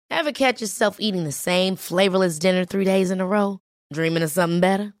Ever catch yourself eating the same flavorless dinner 3 days in a row? Dreaming of something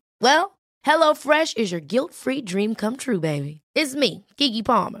better? Well, HelloFresh is your guilt-free dream come true, baby. It's me, Keke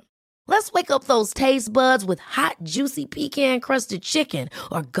Palmer. Let's wake up those taste buds with hot, juicy pecan-crusted chicken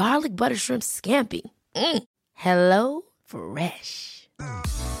or garlic butter shrimp scampi. Hello Fresh.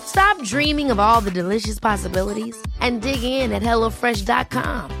 Stop dreaming of all the delicious possibilities and dig in at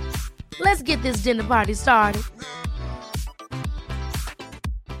HelloFresh.com. Let's get this dinner party started.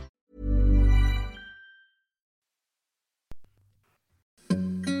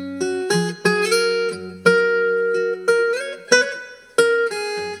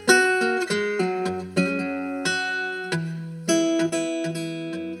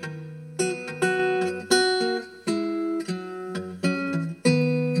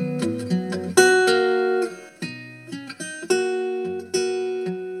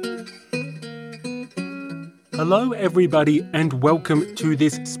 Hello everybody and welcome to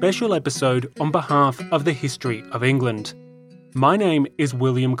this special episode on behalf of the History of England. My name is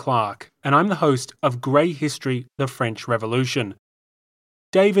William Clark and I'm the host of Grey History, the French Revolution.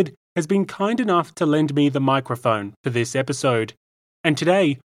 David has been kind enough to lend me the microphone for this episode, and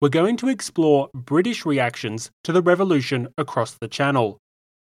today we're going to explore British reactions to the revolution across the Channel.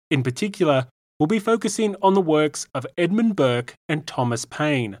 In particular, we'll be focusing on the works of Edmund Burke and Thomas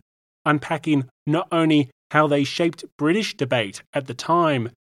Paine, unpacking not only how they shaped British debate at the time,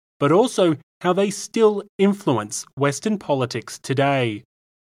 but also how they still influence Western politics today.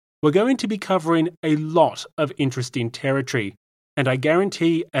 We're going to be covering a lot of interesting territory, and I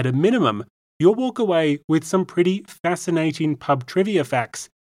guarantee at a minimum you'll walk away with some pretty fascinating pub trivia facts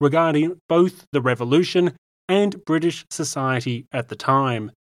regarding both the Revolution and British society at the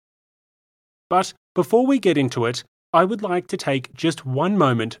time. But before we get into it, I would like to take just one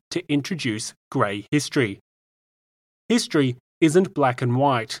moment to introduce Grey History. History isn't black and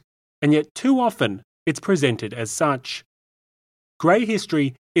white, and yet too often it's presented as such. Grey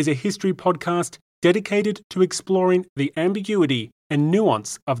History is a history podcast dedicated to exploring the ambiguity and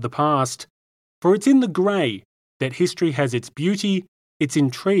nuance of the past, for it's in the grey that history has its beauty, its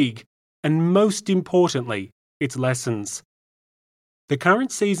intrigue, and most importantly, its lessons. The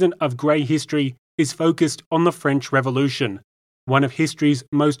current season of Grey History is focused on the French Revolution, one of history's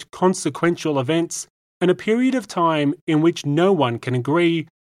most consequential events, and a period of time in which no one can agree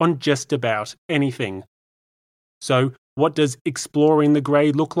on just about anything. So, what does exploring the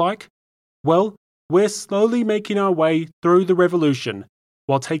grey look like? Well, we're slowly making our way through the revolution,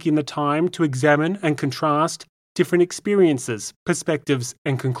 while taking the time to examine and contrast different experiences, perspectives,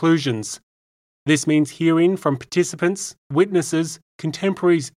 and conclusions. This means hearing from participants, witnesses,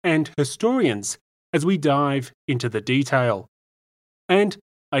 contemporaries, and historians as we dive into the detail. And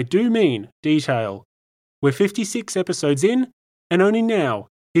I do mean detail. We're 56 episodes in, and only now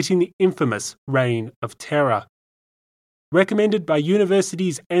hitting the infamous Reign of Terror. Recommended by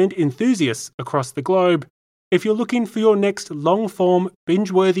universities and enthusiasts across the globe, if you're looking for your next long-form,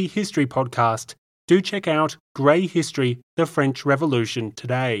 binge-worthy history podcast, do check out Grey History, the French Revolution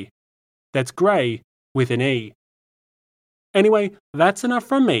today. That's Grey with an E. Anyway, that's enough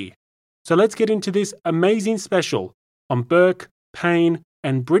from me. So let's get into this amazing special on Burke, Paine,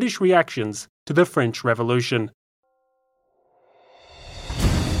 and British reactions to the French Revolution.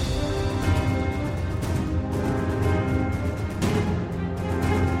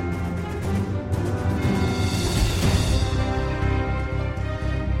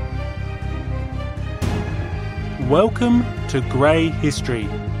 Welcome to Grey History.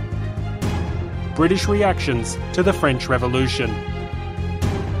 British reactions to the French Revolution.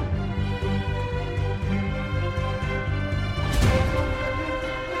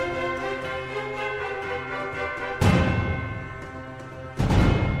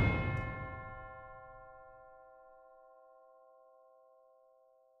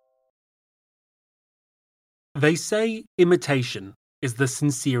 They say imitation is the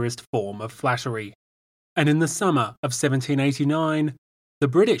sincerest form of flattery, and in the summer of 1789, the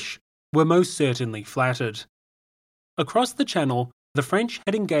British were most certainly flattered. Across the Channel, the French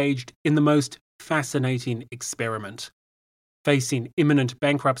had engaged in the most fascinating experiment. Facing imminent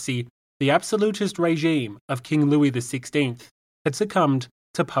bankruptcy, the absolutist regime of King Louis XVI had succumbed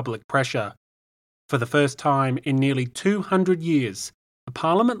to public pressure. For the first time in nearly 200 years, a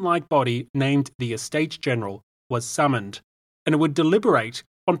parliament-like body named the Estates General was summoned, and it would deliberate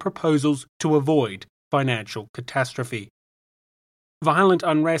on proposals to avoid financial catastrophe. Violent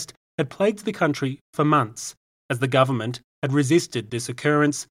unrest had plagued the country for months, as the government had resisted this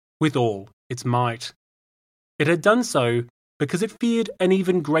occurrence with all its might. It had done so because it feared an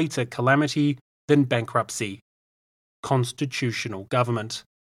even greater calamity than bankruptcy: constitutional government.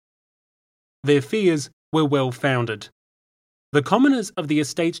 their fears were well founded. The commoners of the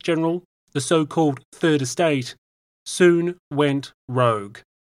Estates General, the so-called Third Estate, soon went rogue.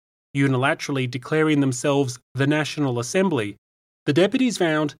 Unilaterally declaring themselves the National Assembly, the deputies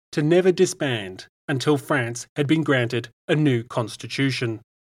vowed to never disband until France had been granted a new constitution.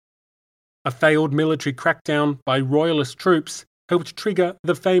 A failed military crackdown by royalist troops helped trigger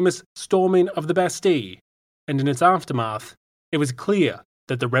the famous storming of the Bastille, and in its aftermath, it was clear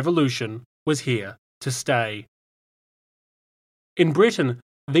that the revolution was here to stay. In Britain,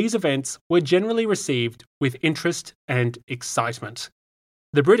 these events were generally received with interest and excitement.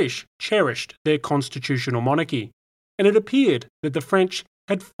 The British cherished their constitutional monarchy, and it appeared that the French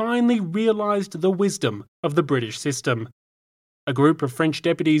had finally realised the wisdom of the British system. A group of French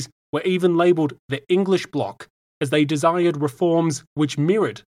deputies were even labelled the English Bloc, as they desired reforms which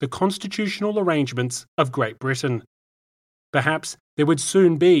mirrored the constitutional arrangements of Great Britain. Perhaps there would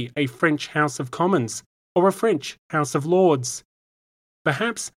soon be a French House of Commons or a French House of Lords.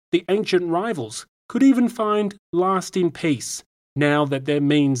 Perhaps the ancient rivals could even find lasting peace now that their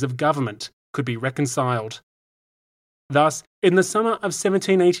means of government could be reconciled. Thus, in the summer of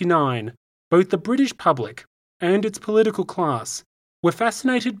 1789, both the British public and its political class were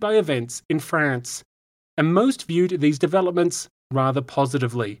fascinated by events in France, and most viewed these developments rather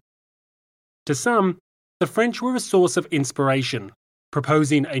positively. To some, the French were a source of inspiration,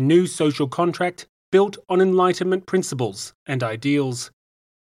 proposing a new social contract built on Enlightenment principles and ideals.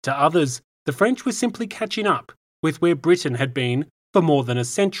 To others, the French were simply catching up with where Britain had been for more than a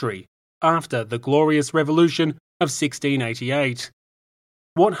century after the Glorious Revolution of 1688.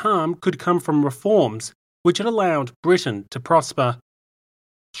 What harm could come from reforms which had allowed Britain to prosper?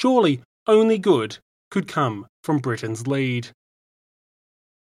 Surely only good could come from Britain's lead.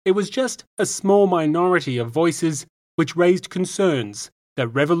 It was just a small minority of voices which raised concerns that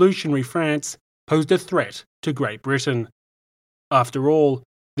revolutionary France posed a threat to Great Britain. After all,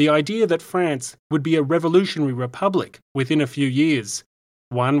 the idea that France would be a revolutionary republic within a few years,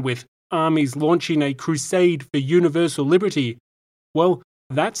 one with armies launching a crusade for universal liberty, well,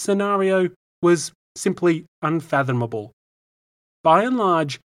 that scenario was simply unfathomable. By and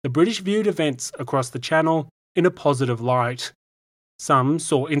large, the British viewed events across the Channel in a positive light. Some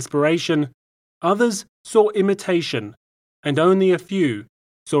saw inspiration, others saw imitation, and only a few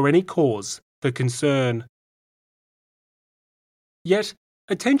saw any cause for concern. Yet,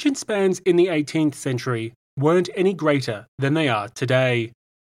 attention spans in the 18th century weren't any greater than they are today.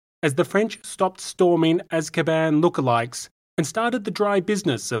 As the French stopped storming Azkaban lookalikes and started the dry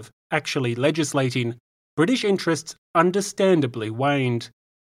business of actually legislating, British interests understandably waned.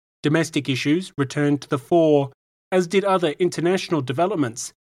 Domestic issues returned to the fore, as did other international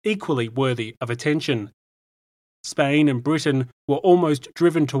developments equally worthy of attention. Spain and Britain were almost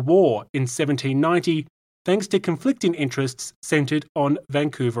driven to war in 1790 thanks to conflicting interests centred on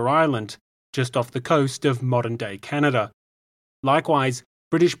Vancouver Island, just off the coast of modern-day Canada. Likewise,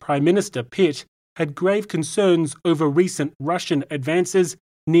 British Prime Minister Pitt had grave concerns over recent Russian advances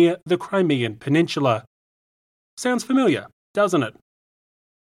near the Crimean Peninsula. Sounds familiar, doesn't it?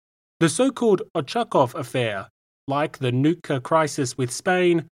 The so-called Ochakov affair, like the Nootka crisis with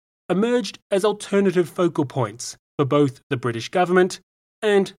Spain, emerged as alternative focal points for both the British government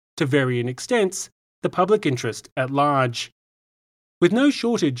and, to varying extents, the public interest at large. With no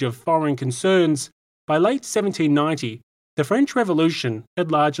shortage of foreign concerns, by late 1790, the French Revolution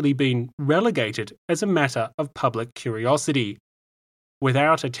had largely been relegated as a matter of public curiosity.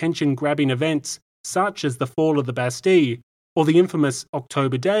 Without attention-grabbing events such as the fall of the Bastille or the infamous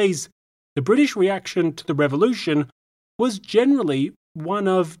October Days, the British reaction to the Revolution was generally one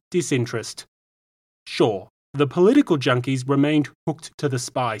of disinterest. Sure, the political junkies remained hooked to the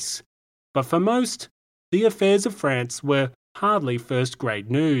spice, but for most, the affairs of France were hardly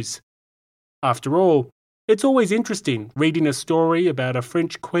first-grade news. After all, it's always interesting reading a story about a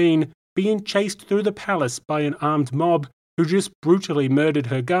French queen being chased through the palace by an armed mob who just brutally murdered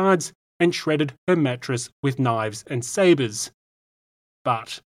her guards and shredded her mattress with knives and sabres.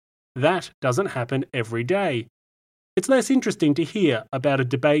 But that doesn't happen every day. It's less interesting to hear about a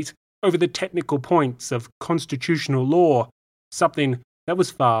debate over the technical points of constitutional law, something that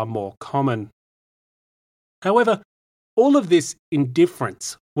was far more common. However, all of this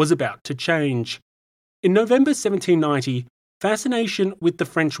indifference was about to change. In November 1790, fascination with the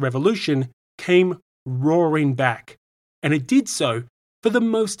French Revolution came roaring back, and it did so for the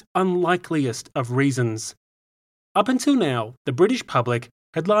most unlikeliest of reasons. Up until now, the British public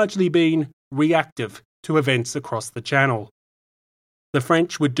had largely been reactive to events across the Channel. The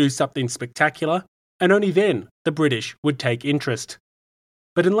French would do something spectacular, and only then the British would take interest.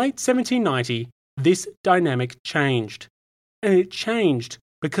 But in late 1790, this dynamic changed. And it changed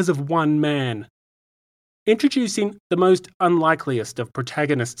because of one man. Introducing the most unlikeliest of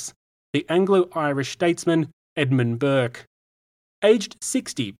protagonists, the Anglo-Irish statesman Edmund Burke. Aged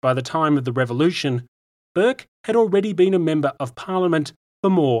 60 by the time of the Revolution, Burke had already been a member of Parliament for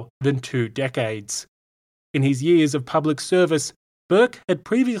more than 2 decades. In his years of public service, Burke had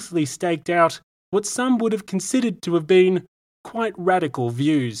previously staked out what some would have considered to have been quite radical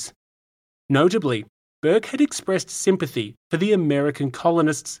views. Notably, Burke had expressed sympathy for the American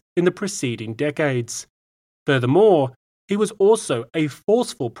colonists in the preceding decades. Furthermore, he was also a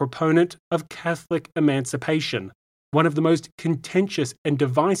forceful proponent of Catholic emancipation, one of the most contentious and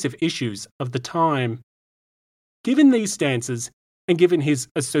divisive issues of the time. Given these stances, and given his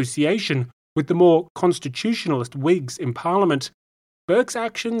association with the more constitutionalist Whigs in Parliament, Burke's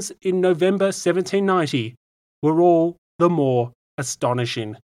actions in November 1790 were all the more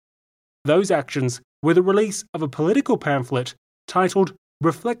astonishing. Those actions were the release of a political pamphlet titled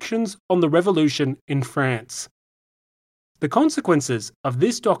Reflections on the Revolution in France. The consequences of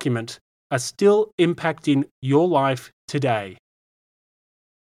this document are still impacting your life today.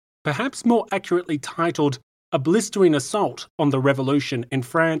 Perhaps more accurately titled A Blistering Assault on the Revolution in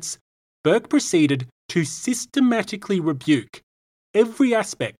France, Burke proceeded to systematically rebuke every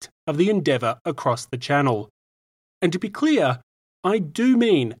aspect of the endeavour across the Channel. And to be clear, I do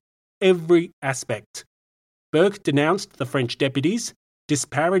mean every aspect. Burke denounced the French deputies,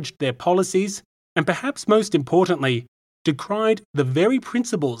 disparaged their policies, and perhaps most importantly, decried the very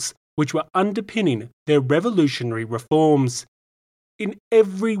principles which were underpinning their revolutionary reforms. In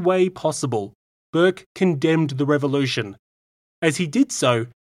every way possible, Burke condemned the revolution. As he did so,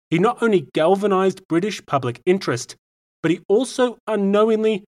 he not only galvanised British public interest, but he also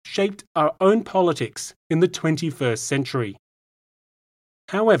unknowingly shaped our own politics in the 21st century.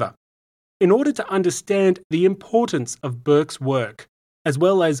 However, in order to understand the importance of Burke's work, as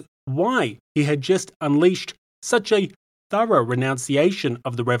well as why he had just unleashed such a thorough renunciation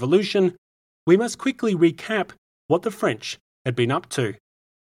of the revolution, we must quickly recap what the French had been up to.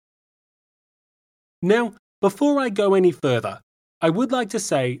 Now, before I go any further, I would like to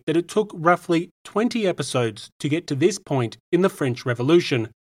say that it took roughly 20 episodes to get to this point in the French Revolution,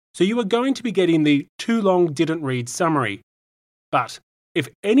 so you are going to be getting the too long didn't read summary. But if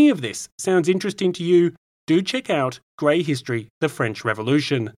any of this sounds interesting to you, do check out Grey History, The French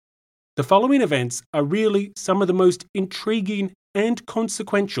Revolution. The following events are really some of the most intriguing and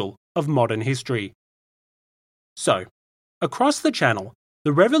consequential of modern history. So, across the Channel,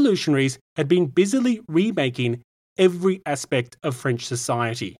 the revolutionaries had been busily remaking every aspect of French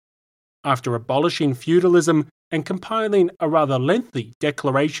society. After abolishing feudalism and compiling a rather lengthy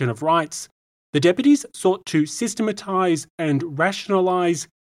Declaration of Rights, the deputies sought to systematise and rationalise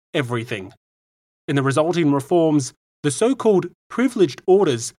everything. In the resulting reforms, the so-called privileged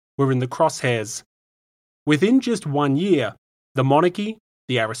orders were in the crosshairs. Within just 1 year, the monarchy,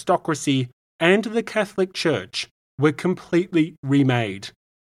 the aristocracy, and the Catholic Church were completely remade.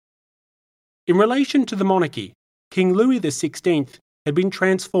 In relation to the monarchy, King Louis XVI had been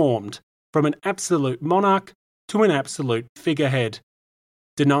transformed from an absolute monarch to an absolute figurehead.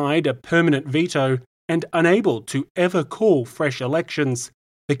 Denied a permanent veto and unable to ever call fresh elections,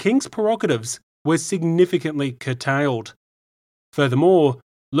 the king's prerogatives were significantly curtailed. Furthermore,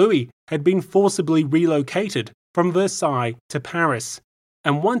 Louis had been forcibly relocated from Versailles to Paris,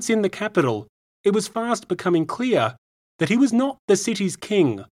 and once in the capital, it was fast becoming clear that he was not the city's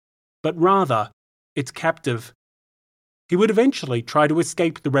king, but rather its captive. He would eventually try to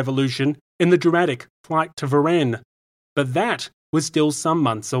escape the revolution in the dramatic Flight to Varennes, but that was still some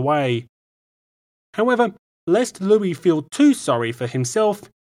months away. However, lest Louis feel too sorry for himself,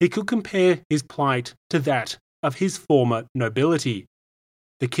 he could compare his plight to that of his former nobility,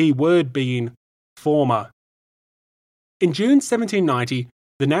 the key word being former. In June 1790,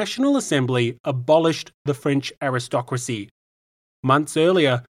 the National Assembly abolished the French aristocracy. Months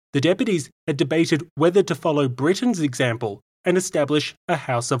earlier, the deputies had debated whether to follow Britain's example and establish a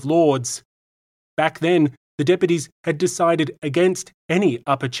House of Lords. Back then, the deputies had decided against any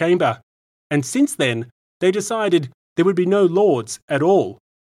upper chamber, and since then, they decided there would be no lords at all.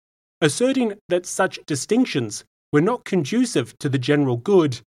 Asserting that such distinctions were not conducive to the general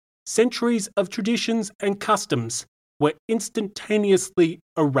good, centuries of traditions and customs were instantaneously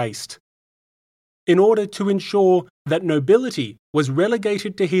erased. In order to ensure that nobility was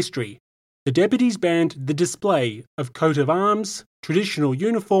relegated to history, the deputies banned the display of coat of arms, traditional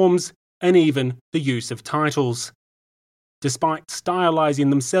uniforms, and even the use of titles. Despite stylizing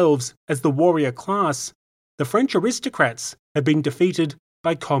themselves as the warrior class, the French aristocrats had been defeated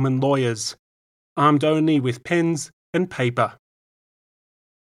by common lawyers, armed only with pens and paper.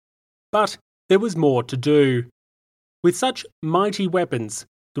 But there was more to do. With such mighty weapons,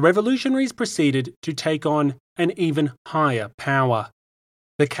 the revolutionaries proceeded to take on an even higher power,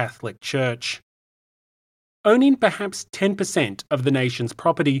 the Catholic Church. Owning perhaps 10% of the nation's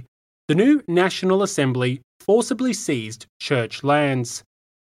property, the new National Assembly forcibly seized church lands.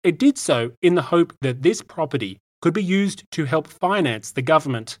 It did so in the hope that this property could be used to help finance the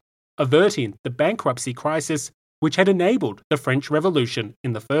government, averting the bankruptcy crisis which had enabled the French Revolution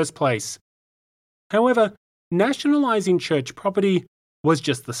in the first place. However, nationalising church property was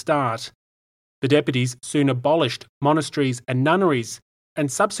just the start. The deputies soon abolished monasteries and nunneries,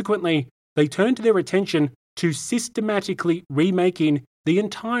 and subsequently they turned their attention to systematically remaking the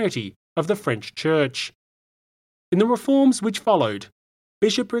entirety of the French Church. In the reforms which followed,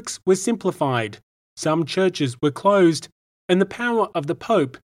 bishoprics were simplified, some churches were closed, and the power of the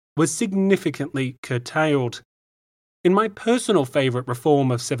Pope was significantly curtailed. In my personal favourite reform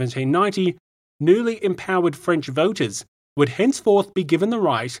of 1790, newly empowered French voters would henceforth be given the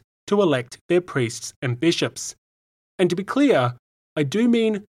right to elect their priests and bishops. And to be clear, I do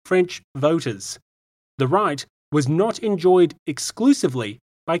mean French voters. The right was not enjoyed exclusively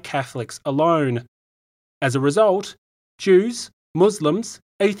by Catholics alone. As a result, Jews, Muslims,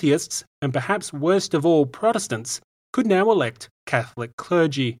 atheists, and perhaps worst of all Protestants could now elect Catholic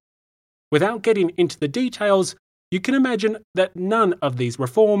clergy. Without getting into the details, you can imagine that none of these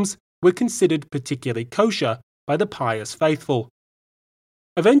reforms were considered particularly kosher by the pious faithful.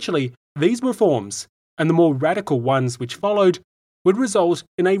 Eventually, these reforms, and the more radical ones which followed, would result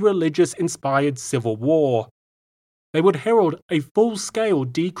in a religious-inspired civil war. They would herald a full-scale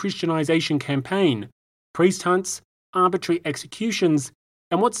de-Christianization campaign, priest hunts, arbitrary executions,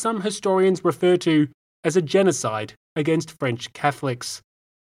 and what some historians refer to as a genocide against French Catholics.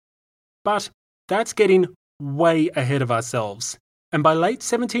 But that's getting way ahead of ourselves, and by late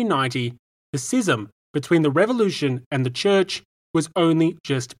 1790, the schism between the Revolution and the Church was only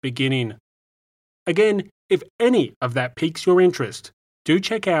just beginning. Again, if any of that piques your interest, do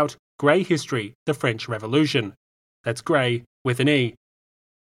check out Grey History, the French Revolution. That's Grey with an E.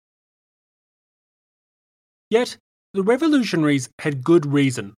 Yet, the revolutionaries had good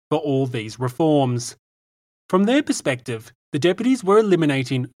reason for all these reforms. From their perspective, the deputies were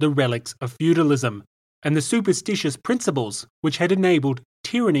eliminating the relics of feudalism and the superstitious principles which had enabled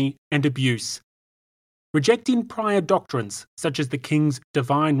tyranny and abuse. Rejecting prior doctrines such as the king's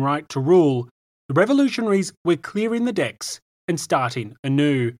divine right to rule, the revolutionaries were clearing the decks and starting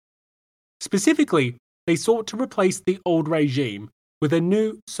anew. Specifically, they sought to replace the old regime with a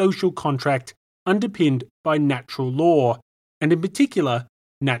new social contract underpinned by natural law, and in particular,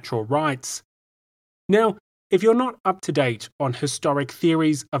 natural rights. Now, if you're not up to date on historic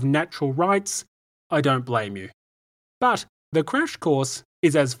theories of natural rights, I don't blame you. But the crash course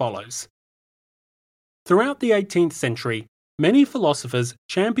is as follows. Throughout the 18th century, many philosophers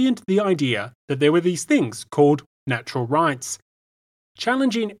championed the idea that there were these things called natural rights.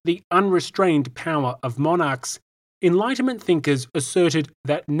 Challenging the unrestrained power of monarchs, Enlightenment thinkers asserted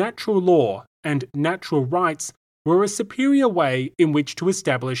that natural law and natural rights were a superior way in which to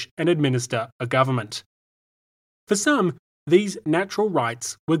establish and administer a government. For some, these natural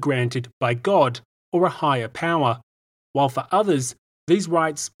rights were granted by God or a higher power, while for others, these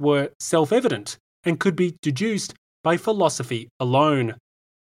rights were self-evident and could be deduced by philosophy alone.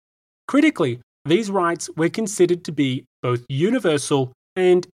 Critically, these rights were considered to be both universal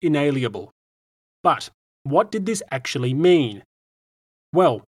and inalienable. But what did this actually mean?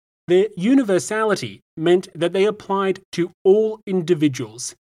 Well, their universality meant that they applied to all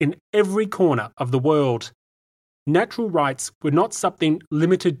individuals in every corner of the world. Natural rights were not something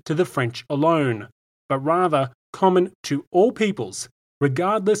limited to the French alone, but rather common to all peoples,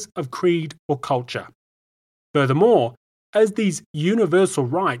 regardless of creed or culture. Furthermore, as these universal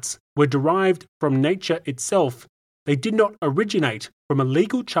rights were derived from nature itself, they did not originate from a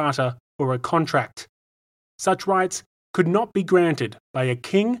legal charter or a contract. Such rights could not be granted by a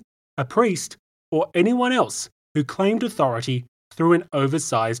king, a priest, or anyone else who claimed authority through an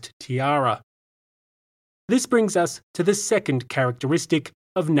oversized tiara. This brings us to the second characteristic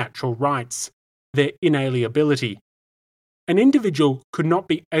of natural rights, their inalienability. An individual could not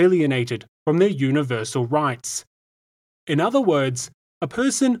be alienated from their universal rights. In other words, a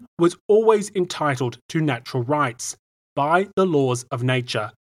person was always entitled to natural rights by the laws of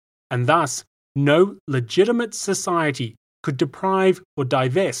nature, and thus no legitimate society could deprive or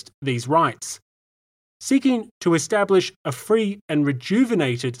divest these rights. Seeking to establish a free and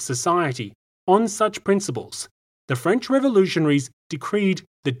rejuvenated society on such principles, the French revolutionaries decreed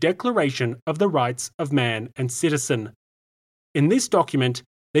the Declaration of the Rights of Man and Citizen. In this document,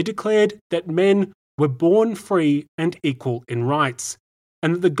 they declared that men were born free and equal in rights,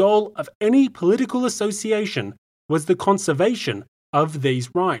 and that the goal of any political association was the conservation of these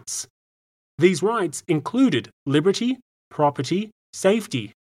rights. These rights included liberty, property,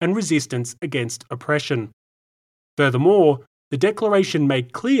 safety, and resistance against oppression. Furthermore, the Declaration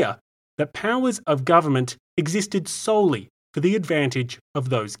made clear that powers of government existed solely for the advantage of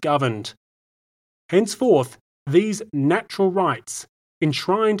those governed. Henceforth, these natural rights,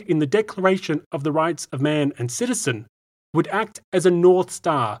 enshrined in the Declaration of the Rights of Man and Citizen, would act as a North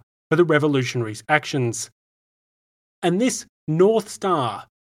Star for the revolutionaries' actions. And this North Star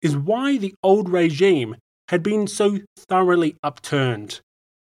is why the old regime had been so thoroughly upturned.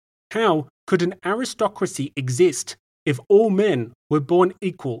 How could an aristocracy exist if all men were born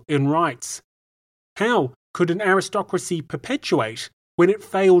equal in rights? How could an aristocracy perpetuate when it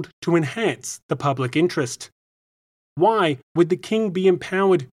failed to enhance the public interest? Why would the king be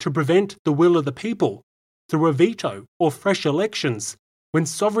empowered to prevent the will of the people through a veto or fresh elections when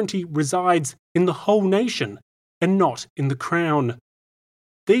sovereignty resides in the whole nation and not in the crown?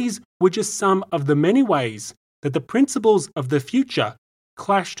 These were just some of the many ways that the principles of the future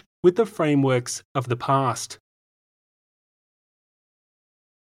clashed with the frameworks of the past.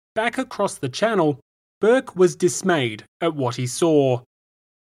 Back across the Channel, Burke was dismayed at what he saw.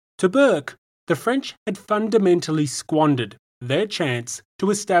 To Burke, the French had fundamentally squandered their chance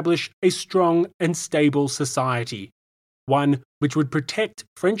to establish a strong and stable society, one which would protect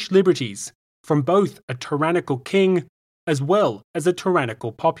French liberties from both a tyrannical king as well as a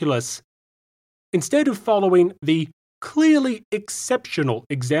tyrannical populace. Instead of following the clearly exceptional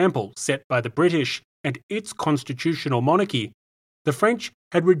example set by the British and its constitutional monarchy, the French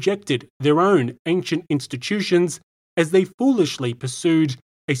had rejected their own ancient institutions as they foolishly pursued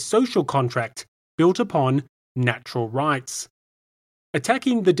a social contract built upon natural rights.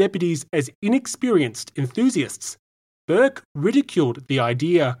 Attacking the deputies as inexperienced enthusiasts, Burke ridiculed the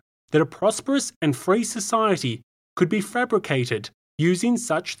idea that a prosperous and free society could be fabricated using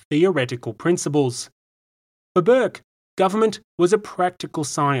such theoretical principles. For Burke, government was a practical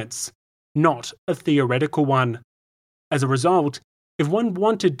science, not a theoretical one. As a result, if one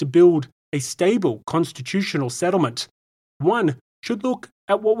wanted to build a stable constitutional settlement, one should look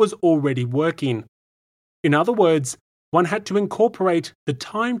at what was already working. In other words, one had to incorporate the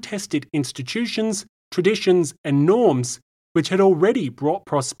time-tested institutions, traditions, and norms which had already brought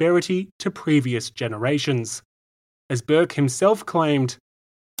prosperity to previous generations. As Burke himself claimed,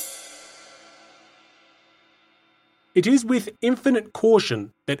 "It is with infinite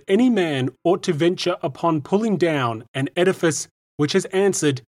caution that any man ought to venture upon pulling down an edifice which has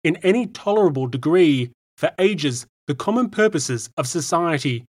answered in any tolerable degree for ages the common purposes of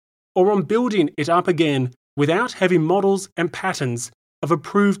society, or on building it up again without having models and patterns of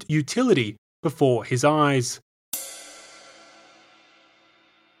approved utility before his eyes."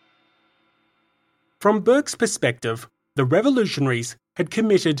 From Burke's perspective, the revolutionaries had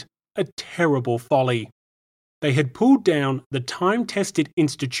committed a terrible folly. They had pulled down the time-tested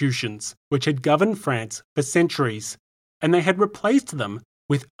institutions which had governed France for centuries, and they had replaced them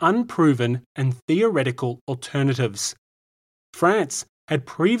with unproven and theoretical alternatives. France had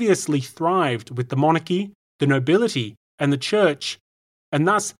previously thrived with the monarchy, the nobility, and the church, and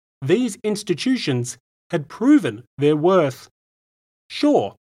thus these institutions had proven their worth.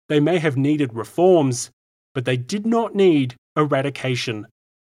 Sure, they may have needed reforms, but they did not need eradication.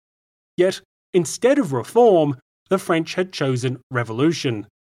 Yet, instead of reform, the French had chosen revolution.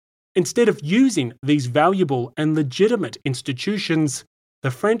 Instead of using these valuable and legitimate institutions,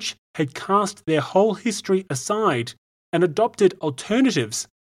 the French had cast their whole history aside and adopted alternatives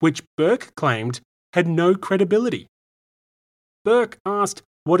which Burke claimed had no credibility. Burke asked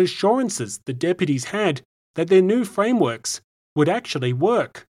what assurances the deputies had that their new frameworks would actually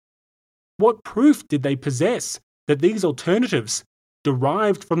work. What proof did they possess that these alternatives,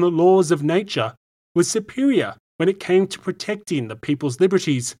 derived from the laws of nature, were superior when it came to protecting the people's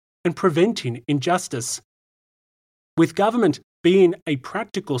liberties and preventing injustice? With government being a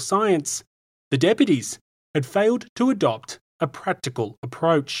practical science, the deputies had failed to adopt a practical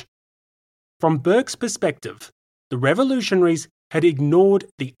approach. From Burke's perspective, the revolutionaries had ignored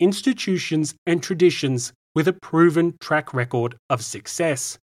the institutions and traditions with a proven track record of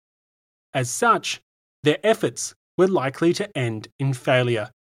success. As such, their efforts were likely to end in failure.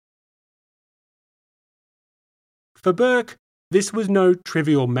 For Burke, this was no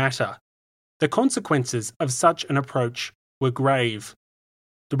trivial matter. The consequences of such an approach were grave.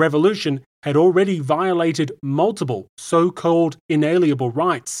 The revolution had already violated multiple so-called inalienable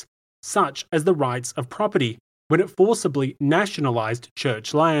rights, such as the rights of property, when it forcibly nationalised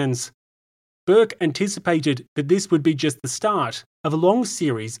church lands. Burke anticipated that this would be just the start of a long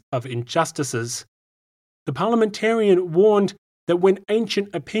series of injustices. The parliamentarian warned that when ancient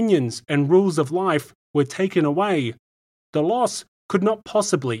opinions and rules of life were taken away, the loss could not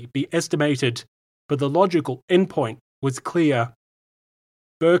possibly be estimated, but the logical endpoint was clear.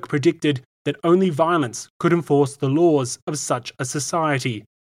 Burke predicted that only violence could enforce the laws of such a society,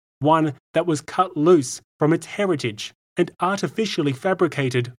 one that was cut loose from its heritage and artificially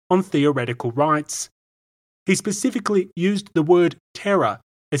fabricated on theoretical rights. He specifically used the word terror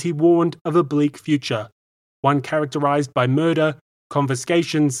as he warned of a bleak future, one characterized by murder,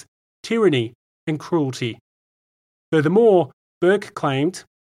 confiscations, tyranny, and cruelty. Furthermore, Burke claimed,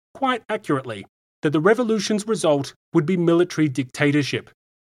 quite accurately, that the revolution's result would be military dictatorship,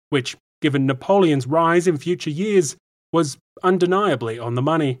 which, given Napoleon's rise in future years, was undeniably on the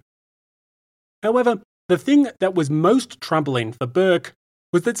money. However, the thing that was most troubling for Burke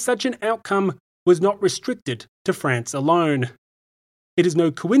was that such an outcome was not restricted to France alone. It is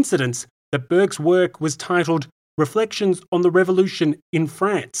no coincidence that Burke's work was titled Reflections on the Revolution in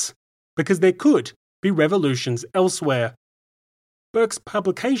France, because there could be revolutions elsewhere. Burke's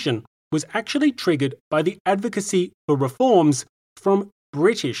publication was actually triggered by the advocacy for reforms from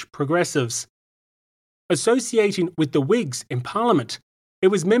British progressives. Associating with the Whigs in Parliament, it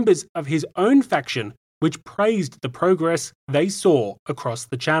was members of his own faction which praised the progress they saw across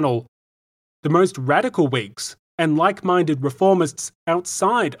the Channel. The most radical Whigs and like-minded reformists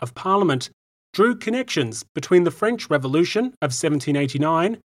outside of Parliament drew connections between the French Revolution of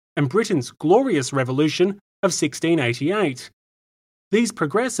 1789 and Britain's Glorious Revolution of 1688. These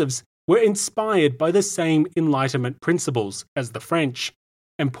progressives were inspired by the same Enlightenment principles as the French,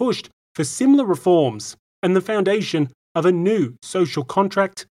 and pushed for similar reforms and the foundation of a new social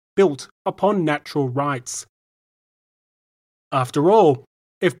contract built upon natural rights. After all,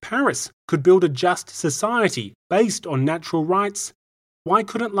 if Paris could build a just society based on natural rights, why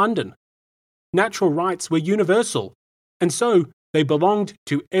couldn't London? Natural rights were universal, and so they belonged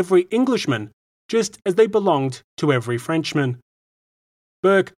to every Englishman, just as they belonged to every Frenchman.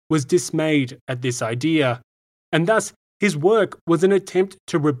 Burke was dismayed at this idea, and thus his work was an attempt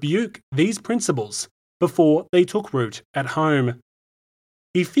to rebuke these principles before they took root at home.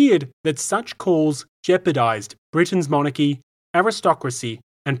 He feared that such calls jeopardised Britain's monarchy, aristocracy,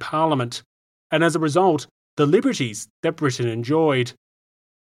 and parliament, and as a result, the liberties that Britain enjoyed.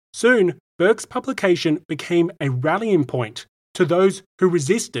 Soon, Burke's publication became a rallying point to those who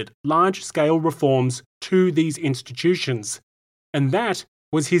resisted large-scale reforms to these institutions, and that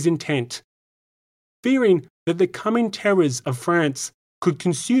was his intent. Fearing that the coming terrors of France could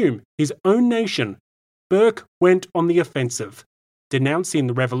consume his own nation, Burke went on the offensive, denouncing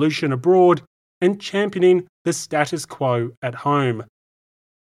the revolution abroad and championing the status quo at home.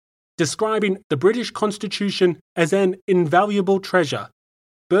 Describing the British Constitution as an invaluable treasure,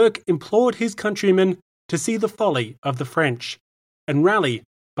 Burke implored his countrymen to see the folly of the French and rally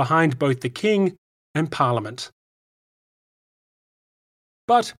behind both the King and Parliament.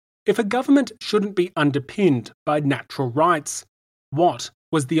 But if a government shouldn't be underpinned by natural rights, what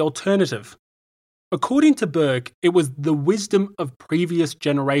was the alternative? According to Burke, it was the wisdom of previous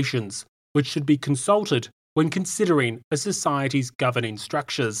generations which should be consulted when considering a society's governing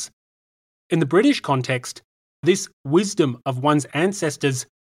structures. In the British context, this wisdom of one's ancestors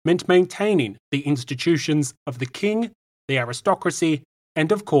meant maintaining the institutions of the king, the aristocracy,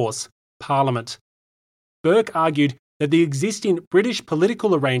 and of course, Parliament. Burke argued that the existing British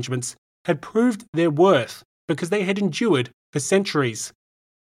political arrangements had proved their worth because they had endured for centuries.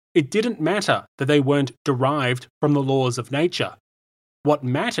 It didn't matter that they weren't derived from the laws of nature. What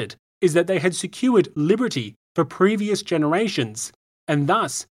mattered is that they had secured liberty for previous generations and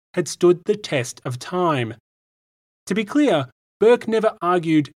thus had stood the test of time. To be clear, Burke never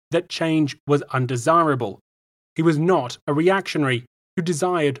argued that change was undesirable. He was not a reactionary who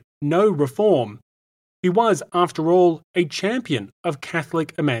desired no reform. He was, after all, a champion of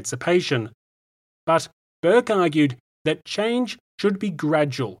Catholic emancipation. But Burke argued that change should be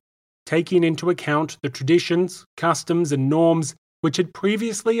gradual, taking into account the traditions, customs, and norms which had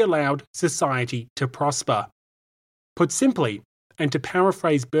previously allowed society to prosper. Put simply, and to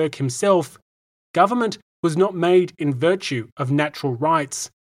paraphrase Burke himself, government was not made in virtue of natural rights,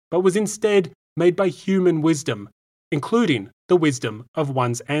 but was instead made by human wisdom, including the wisdom of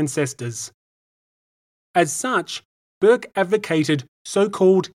one's ancestors. As such, Burke advocated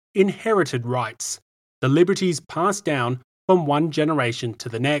so-called inherited rights, the liberties passed down from one generation to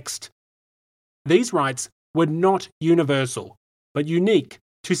the next. These rights were not universal, but unique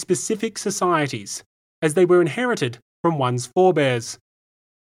to specific societies, as they were inherited from one's forebears.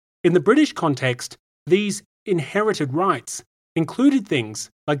 In the British context, these inherited rights included things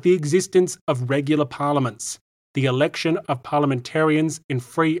like the existence of regular parliaments, the election of parliamentarians in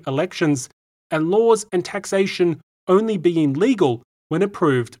free elections, and laws and taxation only being legal when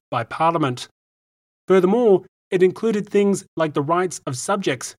approved by Parliament. Furthermore, it included things like the rights of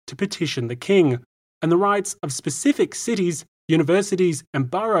subjects to petition the king, and the rights of specific cities, universities,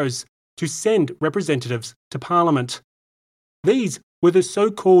 and boroughs to send representatives to Parliament. These were the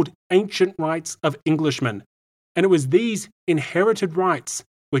so-called ancient rights of Englishmen, and it was these inherited rights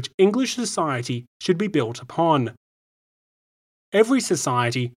which English society should be built upon. Every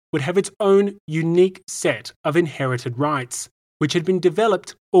society would have its own unique set of inherited rights, which had been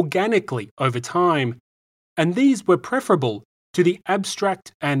developed organically over time, and these were preferable to the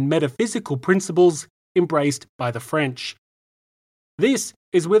abstract and metaphysical principles embraced by the French. This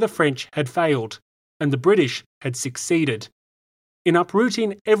is where the French had failed, and the British had succeeded, in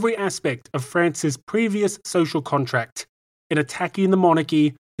uprooting every aspect of France's previous social contract, in attacking the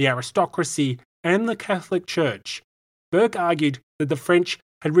monarchy, the aristocracy, and the Catholic Church. Burke argued that the French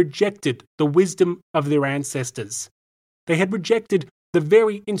had rejected the wisdom of their ancestors. They had rejected the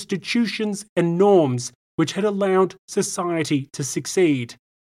very institutions and norms which had allowed society to succeed.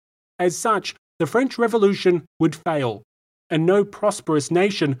 As such, the French Revolution would fail, and no prosperous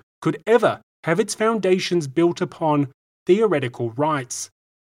nation could ever have its foundations built upon theoretical rights.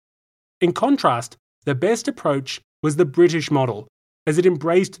 In contrast, the best approach was the British model, as it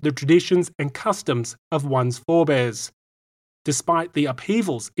embraced the traditions and customs of one's forebears. Despite the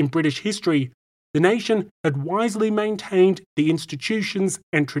upheavals in British history, the nation had wisely maintained the institutions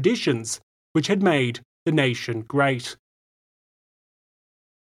and traditions which had made the nation great.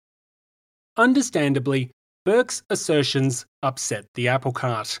 Understandably, Burke's assertions upset the apple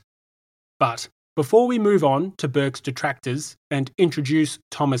cart. But before we move on to Burke's detractors and introduce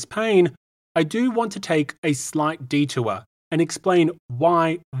Thomas Paine, I do want to take a slight detour and explain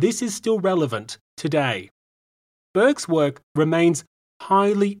why this is still relevant today. Burke's work remains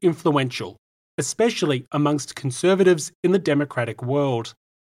highly influential, especially amongst conservatives in the democratic world.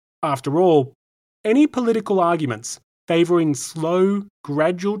 After all, any political arguments favouring slow,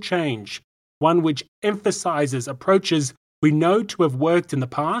 gradual change, one which emphasises approaches we know to have worked in the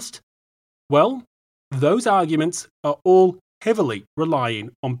past, well, those arguments are all heavily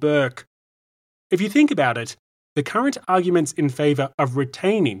relying on Burke. If you think about it, the current arguments in favour of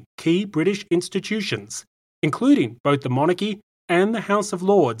retaining key British institutions, including both the monarchy and the House of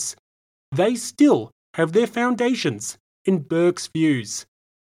Lords, they still have their foundations in Burke's views.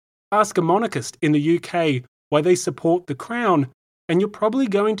 Ask a monarchist in the UK why they support the Crown, and you're probably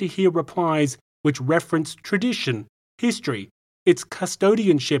going to hear replies which reference tradition, history, its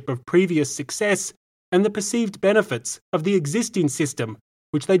custodianship of previous success, and the perceived benefits of the existing system,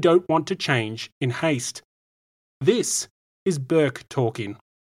 which they don't want to change in haste. This is Burke talking.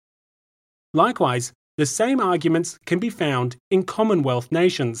 Likewise, the same arguments can be found in Commonwealth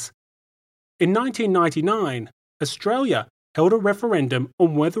nations. In 1999, Australia held a referendum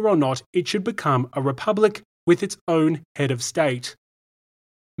on whether or not it should become a republic with its own head of state.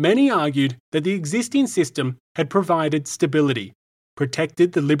 Many argued that the existing system had provided stability,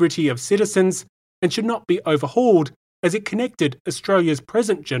 protected the liberty of citizens, and should not be overhauled as it connected Australia's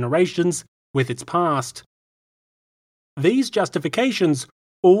present generations with its past. These justifications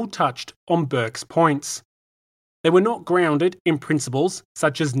all touched on Burke's points. They were not grounded in principles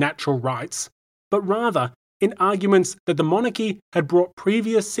such as natural rights, but rather in arguments that the monarchy had brought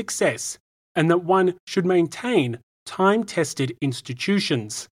previous success and that one should maintain time-tested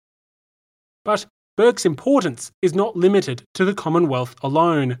institutions. But Burke's importance is not limited to the Commonwealth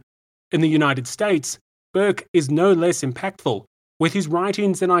alone. In the United States, Burke is no less impactful, with his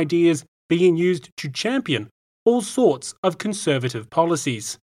writings and ideas being used to champion all sorts of conservative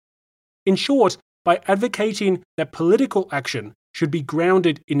policies. In short, by advocating that political action should be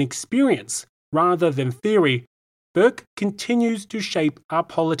grounded in experience rather than theory, Burke continues to shape our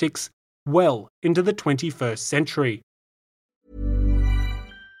politics well into the 21st century.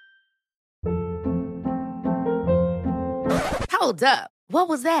 Hold up. What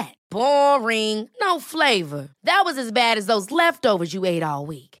was that? Boring. No flavor. That was as bad as those leftovers you ate all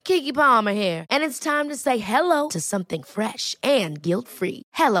week. Keke Palmer here, and it's time to say hello to something fresh and guilt-free.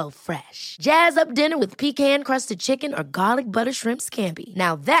 Hello Fresh. Jazz up dinner with pecan-crusted chicken or garlic butter shrimp scampi.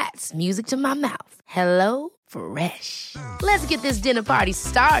 Now that's music to my mouth. Hello Fresh. Let's get this dinner party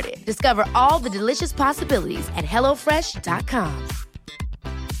started. Discover all the delicious possibilities at HelloFresh.com.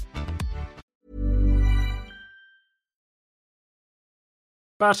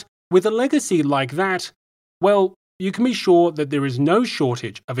 But with a legacy like that, well, you can be sure that there is no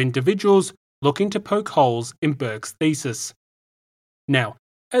shortage of individuals looking to poke holes in Burke's thesis. Now,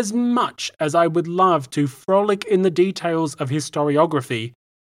 as much as I would love to frolic in the details of historiography,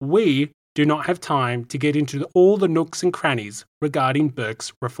 we do not have time to get into all the nooks and crannies regarding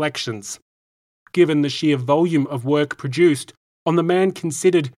Burke's reflections. Given the sheer volume of work produced on the man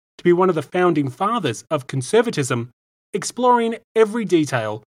considered to be one of the founding fathers of conservatism, exploring every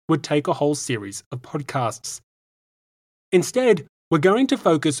detail would take a whole series of podcasts. Instead, we're going to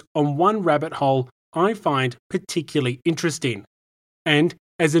focus on one rabbit hole I find particularly interesting. And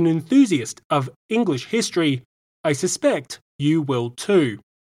as an enthusiast of English history, I suspect you will too.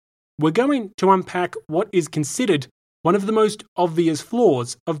 We're going to unpack what is considered one of the most obvious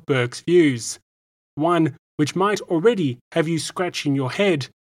flaws of Burke's views, one which might already have you scratching your head,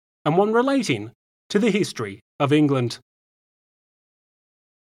 and one relating to the history of England.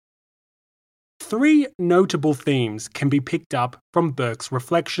 Three notable themes can be picked up from Burke's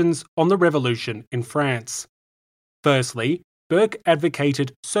reflections on the Revolution in France. Firstly, Burke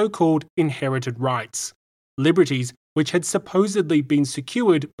advocated so-called inherited rights, liberties which had supposedly been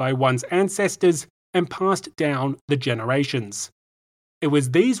secured by one's ancestors and passed down the generations. It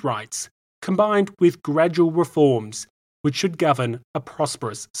was these rights, combined with gradual reforms, which should govern a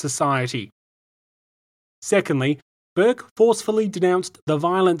prosperous society. Secondly, Burke forcefully denounced the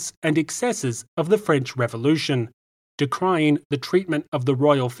violence and excesses of the French Revolution, decrying the treatment of the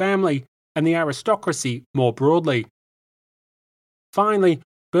royal family and the aristocracy more broadly. Finally,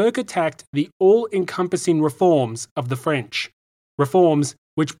 Burke attacked the all-encompassing reforms of the French, reforms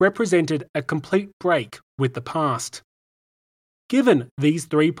which represented a complete break with the past. Given these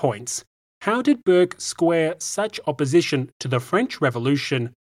 3 points, how did Burke square such opposition to the French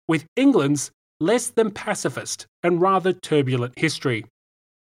Revolution with England's less than pacifist and rather turbulent history?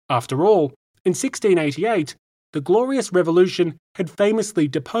 After all, in 1688, the Glorious Revolution had famously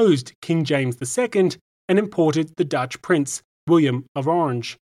deposed King James II and imported the Dutch prince William of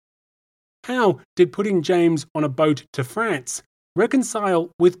Orange. How did putting James on a boat to France reconcile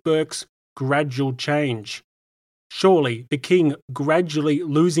with Burke's gradual change? Surely the king gradually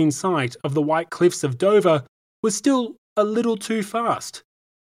losing sight of the white cliffs of Dover was still a little too fast.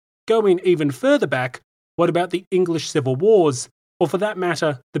 Going even further back, what about the English Civil Wars, or for that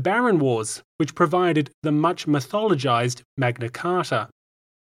matter, the Barron Wars, which provided the much mythologized Magna Carta?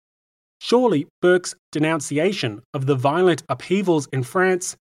 Surely Burke's denunciation of the violent upheavals in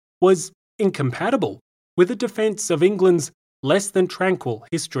France was incompatible with a defense of England's less than tranquil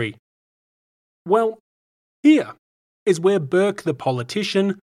history. Well, here is where Burke the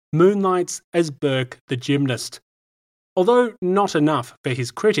politician moonlights as Burke the gymnast. Although not enough for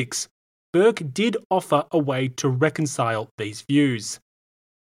his critics, Burke did offer a way to reconcile these views.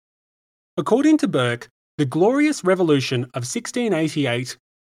 According to Burke, the Glorious Revolution of 1688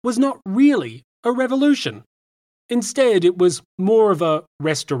 was not really a revolution. Instead, it was more of a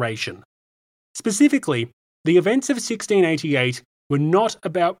restoration. Specifically, the events of 1688 were not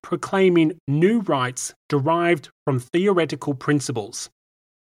about proclaiming new rights derived from theoretical principles.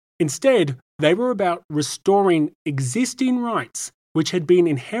 Instead, they were about restoring existing rights which had been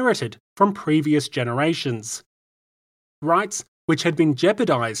inherited from previous generations. Rights which had been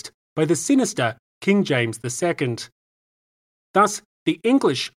jeopardized by the sinister King James II. Thus, the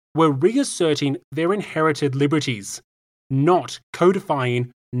English were reasserting their inherited liberties, not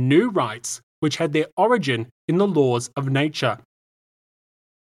codifying new rights which had their origin in the laws of nature.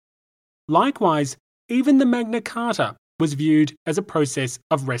 Likewise, even the Magna Carta was viewed as a process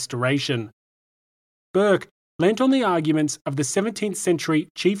of restoration. Burke leant on the arguments of the 17th century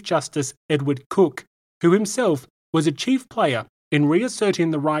Chief Justice Edward Coke, who himself was a chief player in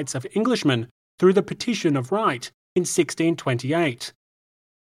reasserting the rights of Englishmen through the Petition of Right in 1628.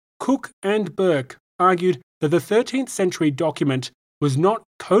 Coke and Burke argued that the 13th century document was not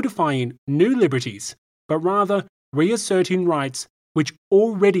codifying new liberties, but rather reasserting rights which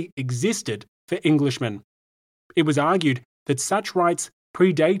already existed for Englishmen. It was argued that such rights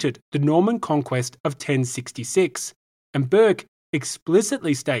predated the Norman conquest of 1066, and Burke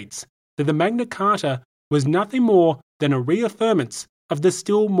explicitly states that the Magna Carta was nothing more than a reaffirmance of the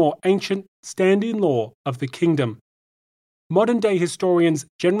still more ancient standing law of the kingdom. Modern-day historians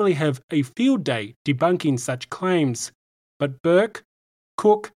generally have a field day debunking such claims, but Burke,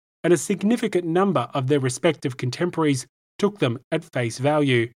 Coke, and a significant number of their respective contemporaries took them at face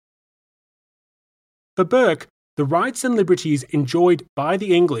value. For Burke, the rights and liberties enjoyed by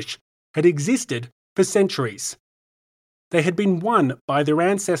the English had existed for centuries. They had been won by their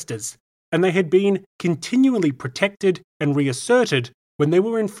ancestors, and they had been continually protected and reasserted when they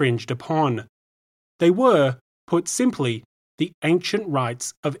were infringed upon. They were, put simply, the ancient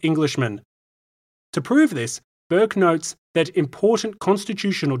rights of Englishmen. To prove this, Burke notes that important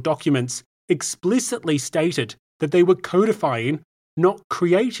constitutional documents explicitly stated that they were codifying, not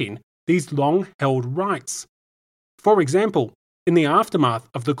creating, these long-held rights. For example, in the aftermath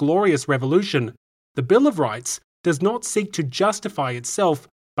of the Glorious Revolution, the Bill of Rights does not seek to justify itself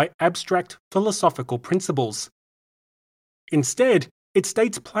by abstract philosophical principles. Instead, it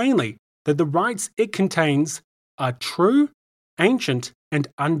states plainly that the rights it contains are true, ancient, and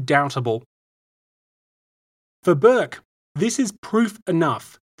undoubtable. For Burke, this is proof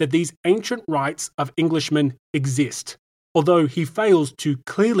enough that these ancient rights of Englishmen exist, although he fails to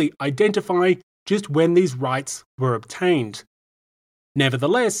clearly identify just when these rights were obtained.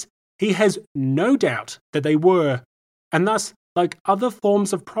 Nevertheless, he has no doubt that they were, and thus, like other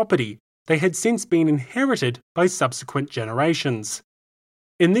forms of property, they had since been inherited by subsequent generations.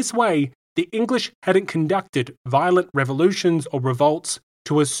 In this way, the English hadn't conducted violent revolutions or revolts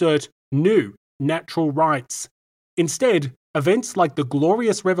to assert new, natural rights. Instead, events like the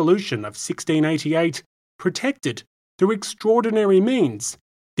Glorious Revolution of 1688 protected, through extraordinary means,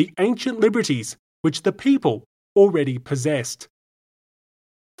 the ancient liberties which the people already possessed.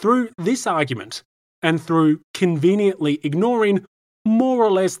 Through this argument, and through conveniently ignoring more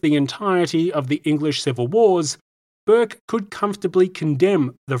or less the entirety of the English civil wars, Burke could comfortably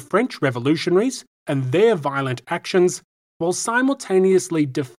condemn the French revolutionaries and their violent actions, while simultaneously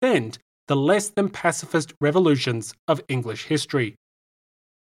defend the less than pacifist revolutions of English history.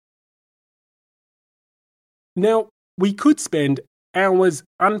 Now, we could spend hours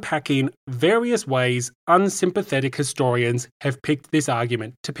unpacking various ways unsympathetic historians have picked this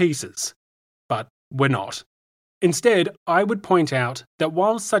argument to pieces, but we're not. Instead, I would point out that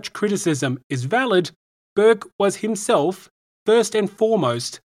while such criticism is valid, Burke was himself, first and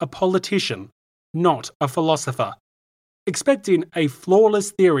foremost, a politician, not a philosopher. Expecting a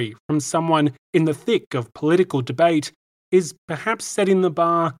flawless theory from someone in the thick of political debate is perhaps setting the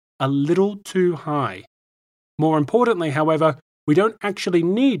bar a little too high. More importantly, however, we don't actually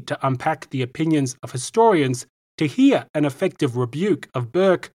need to unpack the opinions of historians to hear an effective rebuke of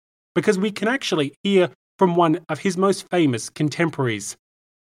Burke, because we can actually hear from one of his most famous contemporaries.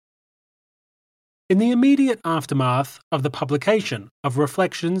 In the immediate aftermath of the publication of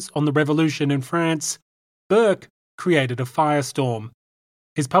Reflections on the Revolution in France, Burke created a firestorm.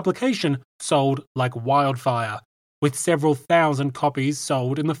 His publication sold like wildfire, with several thousand copies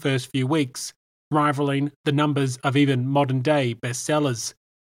sold in the first few weeks, rivaling the numbers of even modern-day bestsellers.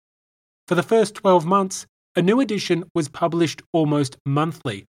 For the first 12 months, a new edition was published almost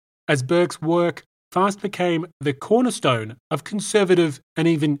monthly, as Burke's work fast became the cornerstone of conservative and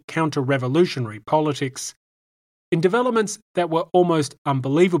even counter-revolutionary politics. In developments that were almost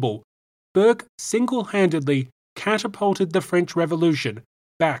unbelievable, Burke single-handedly catapulted the French Revolution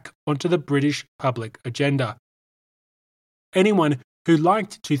back onto the British public agenda. Anyone who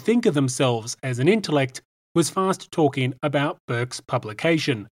liked to think of themselves as an intellect was fast talking about Burke's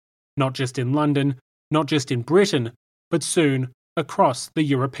publication, not just in London, not just in Britain, but soon across the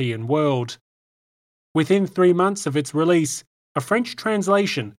European world. Within 3 months of its release, a French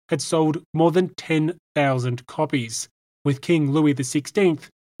translation had sold more than 10,000 copies, with King Louis XVI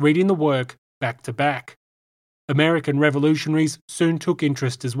reading the work back to back. American revolutionaries soon took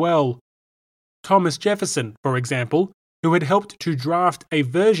interest as well. Thomas Jefferson, for example, who had helped to draft a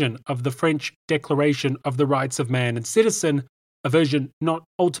version of the French Declaration of the Rights of Man and Citizen, a version not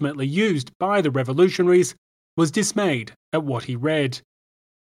ultimately used by the revolutionaries, was dismayed at what he read.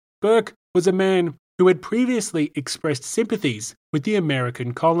 Burke was a man who had previously expressed sympathies with the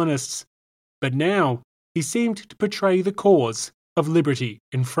American colonists, but now he seemed to portray the cause of liberty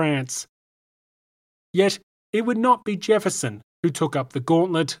in France. Yet it would not be Jefferson who took up the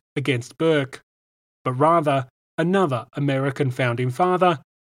gauntlet against Burke, but rather another American founding father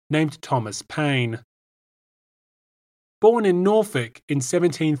named Thomas Paine. Born in Norfolk in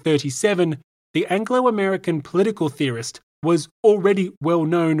 1737, the Anglo-American political theorist was already well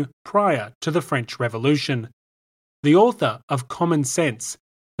known prior to the French Revolution. The author of Common Sense,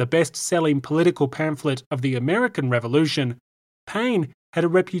 the best-selling political pamphlet of the American Revolution, Paine had a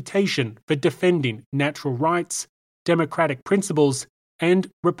reputation for defending natural rights, democratic principles, and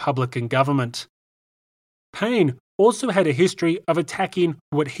republican government. Paine also had a history of attacking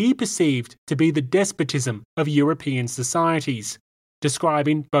what he perceived to be the despotism of European societies,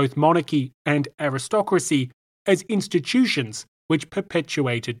 describing both monarchy and aristocracy as institutions which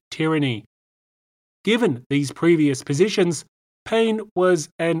perpetuated tyranny. Given these previous positions, Paine was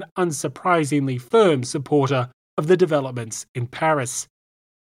an unsurprisingly firm supporter of the developments in Paris.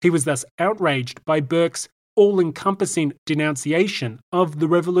 He was thus outraged by Burke's all-encompassing denunciation of the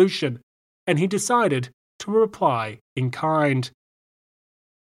revolution, and he decided to reply in kind.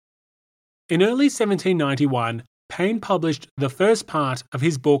 In early 1791, Paine published the first part of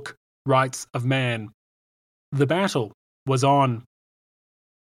his book, Rights of Man. The battle was on.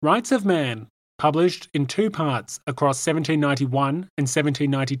 Rights of Man, published in two parts across 1791 and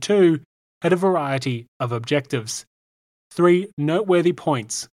 1792, had a variety of objectives. Three noteworthy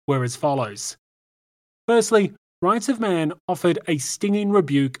points were as follows. Firstly, Rights of Man offered a stinging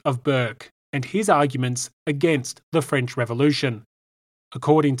rebuke of Burke and his arguments against the French Revolution.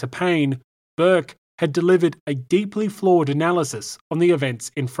 According to Paine, Burke had delivered a deeply flawed analysis on the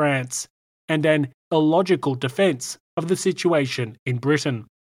events in France and an illogical defence of the situation in Britain.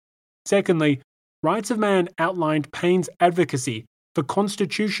 Secondly, Rights of Man outlined Paine's advocacy for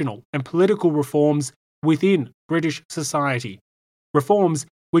constitutional and political reforms within British society, reforms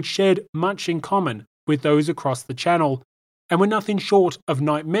which shared much in common with those across the Channel and were nothing short of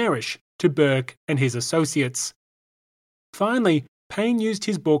nightmarish to Burke and his associates. Finally, Paine used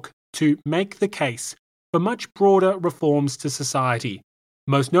his book to make the case for much broader reforms to society,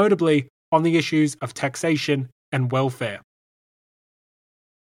 most notably on the issues of taxation and welfare.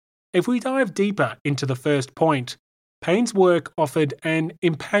 If we dive deeper into the first point, Paine's work offered an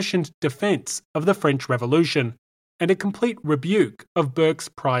impassioned defence of the French Revolution and a complete rebuke of Burke's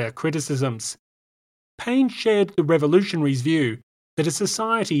prior criticisms. Paine shared the revolutionaries' view that a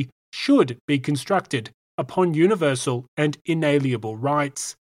society should be constructed upon universal and inalienable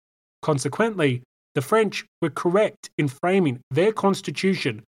rights. Consequently, the French were correct in framing their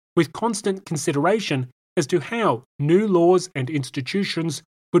constitution with constant consideration as to how new laws and institutions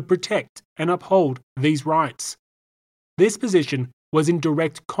would protect and uphold these rights. This position was in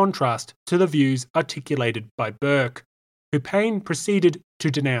direct contrast to the views articulated by Burke, who Paine proceeded to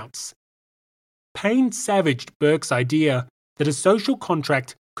denounce. Paine savaged Burke's idea that a social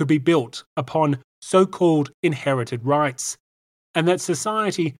contract could be built upon so-called inherited rights, and that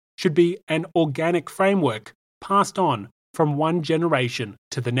society should be an organic framework passed on from one generation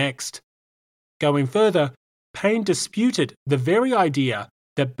to the next. Going further, Paine disputed the very idea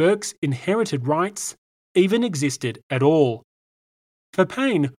that Burke's inherited rights even existed at all. For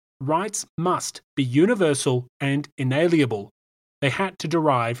Paine, rights must be universal and inalienable. They had to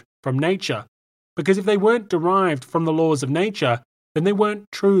derive from nature, because if they weren't derived from the laws of nature, then they weren't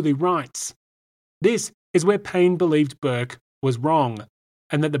truly rights. This is where Paine believed Burke was wrong,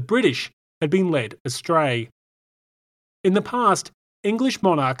 and that the British had been led astray. In the past, English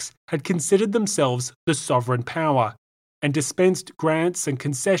monarchs had considered themselves the sovereign power, and dispensed grants and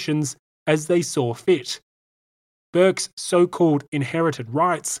concessions as they saw fit. Burke's so-called inherited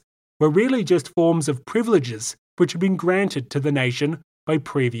rights were really just forms of privileges which had been granted to the nation by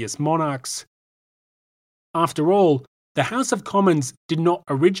previous monarchs. After all, the House of Commons did not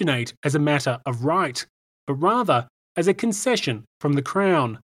originate as a matter of right, but rather as a concession from the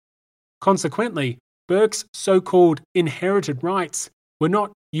Crown. Consequently, Burke's so-called inherited rights were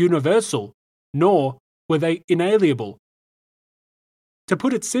not universal, nor were they inalienable. To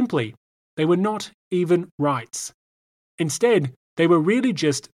put it simply, they were not even rights. Instead, they were really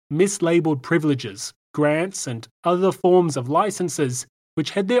just mislabeled privileges, grants, and other forms of licenses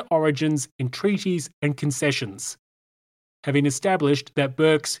which had their origins in treaties and concessions. Having established that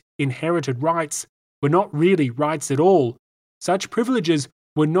Burke's inherited rights were not really rights at all, such privileges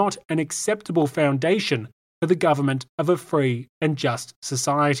were not an acceptable foundation for the government of a free and just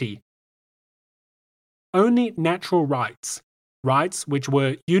society. Only natural rights, rights which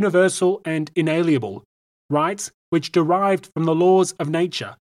were universal and inalienable, rights which derived from the laws of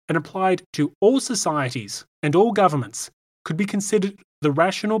nature and applied to all societies and all governments, could be considered the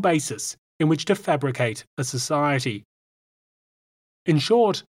rational basis in which to fabricate a society. In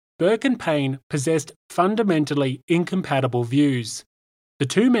short, Burke and Paine possessed fundamentally incompatible views. The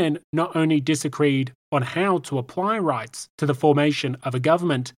two men not only disagreed on how to apply rights to the formation of a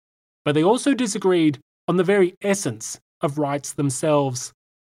government, but they also disagreed on the very essence of rights themselves.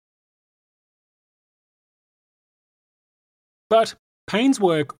 But Paine's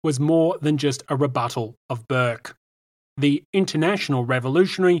work was more than just a rebuttal of Burke. The international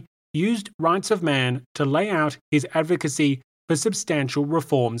revolutionary used Rights of Man to lay out his advocacy for substantial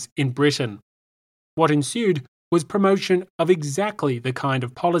reforms in Britain. What ensued was promotion of exactly the kind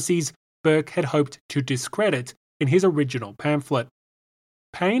of policies Burke had hoped to discredit in his original pamphlet.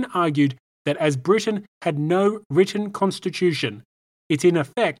 Paine argued that as Britain had no written constitution, it in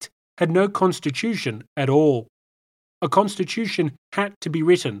effect had no constitution at all. A constitution had to be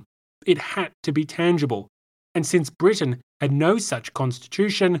written, it had to be tangible, and since Britain had no such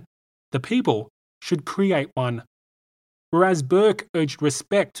constitution, the people should create one. Whereas Burke urged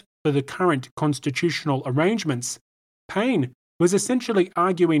respect for the current constitutional arrangements, Paine was essentially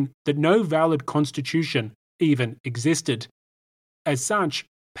arguing that no valid constitution even existed. As such,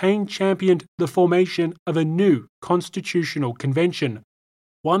 Paine championed the formation of a new constitutional convention,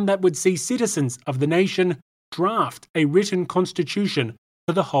 one that would see citizens of the nation draft a written constitution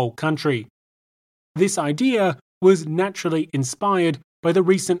for the whole country. This idea was naturally inspired by the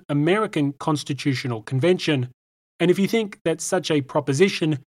recent American Constitutional Convention, and if you think that such a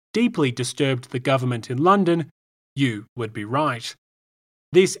proposition deeply disturbed the government in London, you would be right.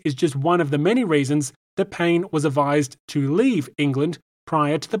 This is just one of the many reasons that Paine was advised to leave England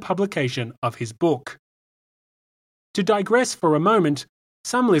prior to the publication of his book. To digress for a moment,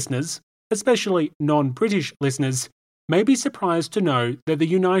 some listeners, especially non-British listeners, may be surprised to know that the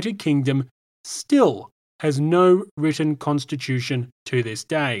United Kingdom still has no written constitution to this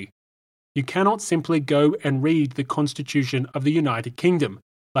day. You cannot simply go and read the Constitution of the United Kingdom,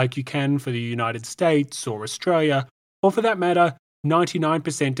 like you can for the United States or Australia, or for that matter,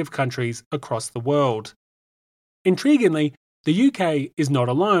 99% of countries across the world. Intriguingly, the UK is not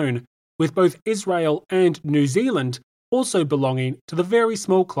alone, with both Israel and New Zealand also belonging to the very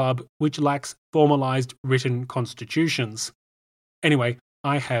small club which lacks formalised written constitutions. Anyway,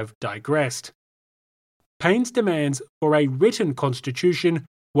 I have digressed. Paine's demands for a written constitution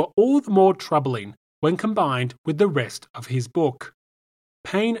were all the more troubling when combined with the rest of his book.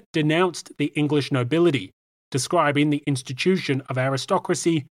 Paine denounced the English nobility, describing the institution of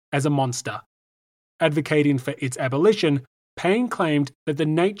aristocracy as a monster. Advocating for its abolition, Paine claimed that the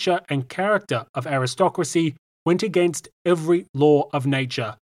nature and character of aristocracy went against every law of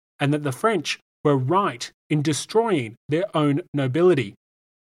nature, and that the French were right in destroying their own nobility.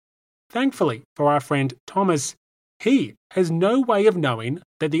 Thankfully for our friend Thomas, he has no way of knowing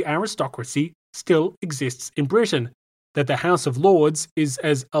that the aristocracy still exists in Britain, that the House of Lords is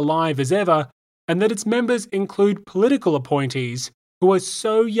as alive as ever, and that its members include political appointees who are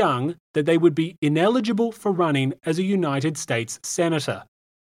so young that they would be ineligible for running as a United States Senator.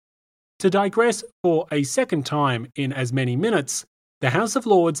 To digress for a second time in as many minutes, the House of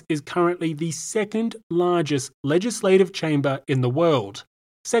Lords is currently the second largest legislative chamber in the world,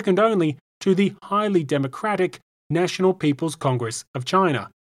 second only to the highly democratic National People's Congress of China.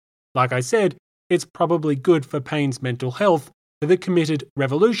 Like I said, it's probably good for Paine's mental health that the committed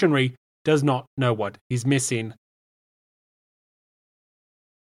revolutionary does not know what he's missing.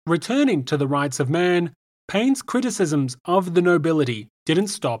 Returning to the rights of man, Paine's criticisms of the nobility didn't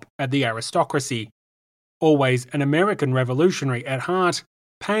stop at the aristocracy. Always an American revolutionary at heart,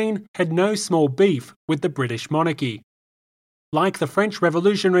 Paine had no small beef with the British monarchy. Like the French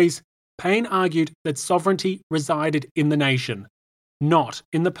revolutionaries, Paine argued that sovereignty resided in the nation, not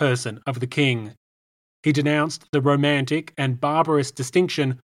in the person of the king. He denounced the romantic and barbarous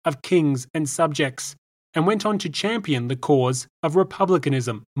distinction of kings and subjects, and went on to champion the cause of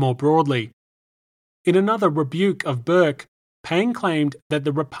republicanism more broadly. In another rebuke of Burke, Paine claimed that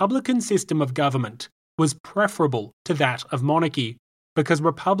the republican system of government was preferable to that of monarchy because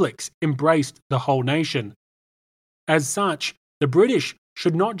republics embraced the whole nation. As such, the British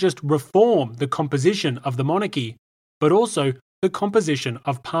should not just reform the composition of the monarchy, but also the composition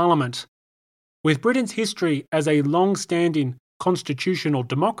of Parliament. With Britain's history as a long-standing constitutional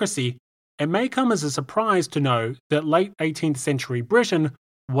democracy, it may come as a surprise to know that late 18th century Britain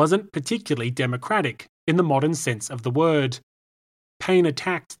wasn't particularly democratic in the modern sense of the word. Paine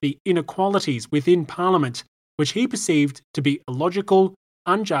attacked the inequalities within Parliament, which he perceived to be illogical,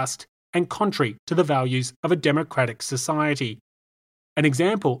 unjust, and contrary to the values of a democratic society. An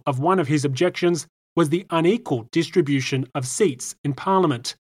example of one of his objections was the unequal distribution of seats in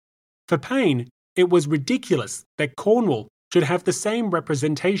Parliament. For Paine, it was ridiculous that Cornwall should have the same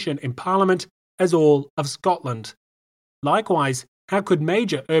representation in Parliament as all of Scotland. Likewise, how could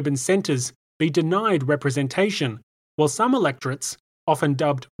major urban centres be denied representation, while some electorates, often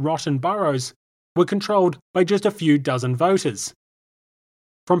dubbed rotten boroughs, were controlled by just a few dozen voters?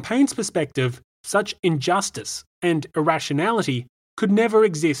 From Paine's perspective, such injustice and irrationality could never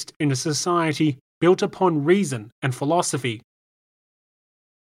exist in a society built upon reason and philosophy.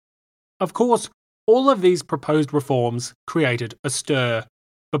 Of course, all of these proposed reforms created a stir,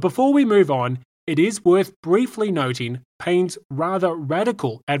 but before we move on, it is worth briefly noting Paine's rather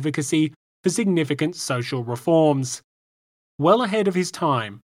radical advocacy for significant social reforms. Well ahead of his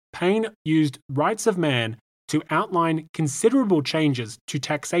time, Paine used Rights of Man to outline considerable changes to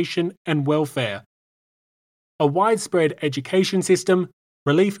taxation and welfare. A widespread education system,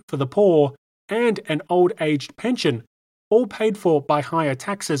 relief for the poor, and an old-aged pension, all paid for by higher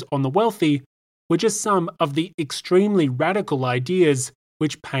taxes on the wealthy, were just some of the extremely radical ideas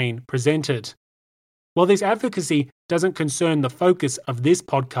which Paine presented. While this advocacy doesn't concern the focus of this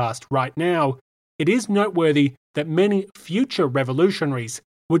podcast right now, it is noteworthy that many future revolutionaries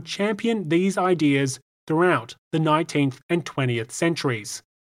would champion these ideas throughout the 19th and 20th centuries.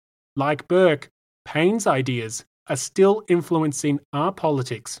 Like Burke, Paine's ideas are still influencing our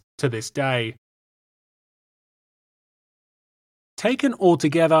politics to this day. Taken all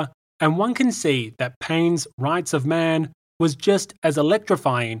together, and one can see that Paine's Rights of Man was just as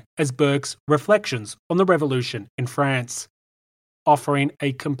electrifying as Burke's Reflections on the Revolution in France. Offering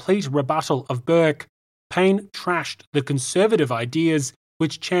a complete rebuttal of Burke, Paine trashed the conservative ideas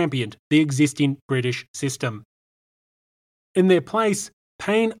which championed the existing British system. In their place,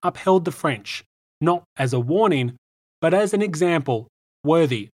 Paine upheld the French, not as a warning, but as an example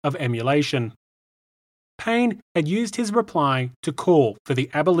worthy of emulation. Paine had used his reply to call for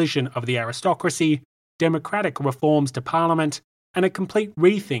the abolition of the aristocracy, democratic reforms to Parliament, and a complete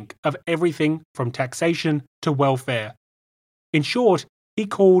rethink of everything from taxation to welfare. In short, he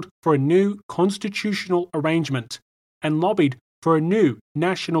called for a new constitutional arrangement and lobbied for a new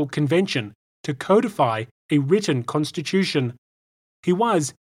national convention to codify a written constitution. He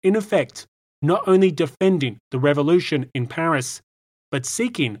was, in effect, not only defending the revolution in Paris, but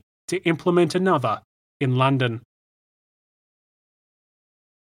seeking to implement another in London.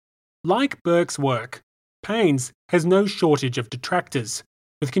 Like Burke's work, Paine's has no shortage of detractors,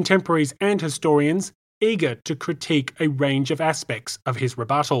 with contemporaries and historians eager to critique a range of aspects of his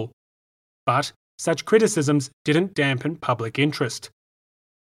rebuttal. But such criticisms didn't dampen public interest.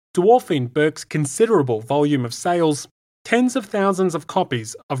 Dwarfing Burke's considerable volume of sales, tens of thousands of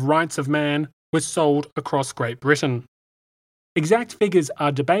copies of Rights of Man were sold across Great Britain. Exact figures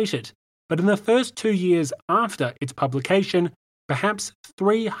are debated, but in the first 2 years after its publication, perhaps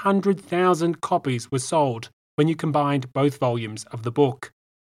 300,000 copies were sold when you combined both volumes of the book.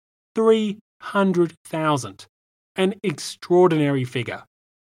 300,000. An extraordinary figure.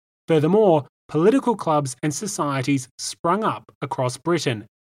 Furthermore, political clubs and societies sprung up across Britain,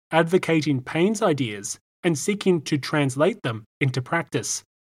 advocating Paine's ideas and seeking to translate them into practice.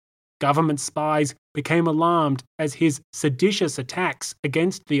 Government spies became alarmed as his seditious attacks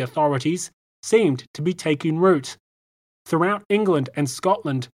against the authorities seemed to be taking root. Throughout England and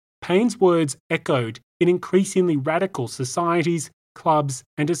Scotland, Paine's words echoed in increasingly radical societies, clubs,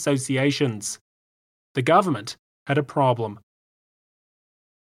 and associations. The government had a problem.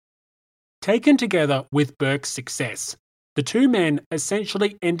 Taken together with Burke's success, the two men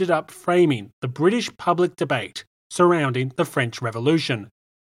essentially ended up framing the British public debate surrounding the French Revolution.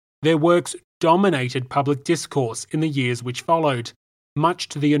 Their works dominated public discourse in the years which followed, much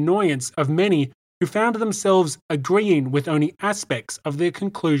to the annoyance of many who found themselves agreeing with only aspects of their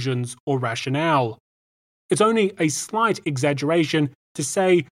conclusions or rationale. It's only a slight exaggeration to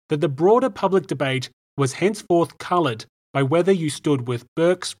say that the broader public debate was henceforth coloured by whether you stood with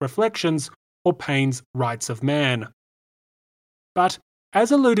Burke's Reflections or Paine's Rights of Man. But,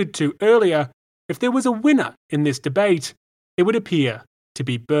 as alluded to earlier, if there was a winner in this debate, it would appear to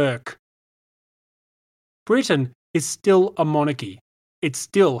be Burke. Britain is still a monarchy. It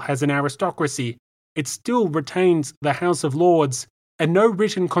still has an aristocracy. It still retains the House of Lords, and no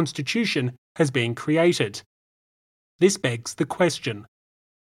written constitution has been created. This begs the question: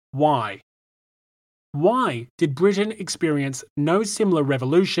 why? Why did Britain experience no similar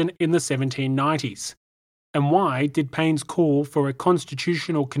revolution in the 1790s? And why did Paine's call for a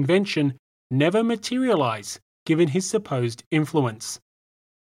constitutional convention never materialise, given his supposed influence?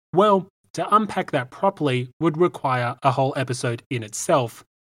 Well, to unpack that properly would require a whole episode in itself,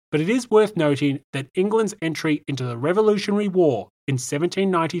 but it is worth noting that England's entry into the Revolutionary War in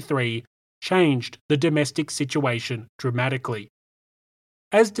 1793 changed the domestic situation dramatically.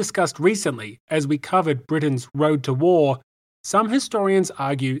 As discussed recently as we covered Britain's road to war, some historians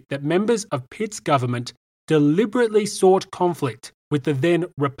argue that members of Pitt's government deliberately sought conflict with the then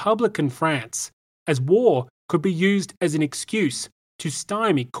Republican France, as war could be used as an excuse to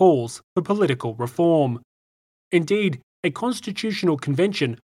stymie calls for political reform. Indeed, a constitutional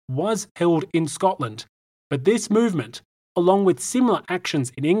convention was held in Scotland, but this movement, along with similar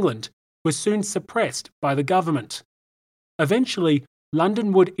actions in England, was soon suppressed by the government. Eventually,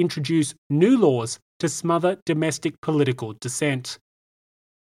 London would introduce new laws to smother domestic political dissent.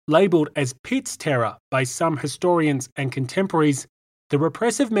 Labelled as Pitt's Terror by some historians and contemporaries, the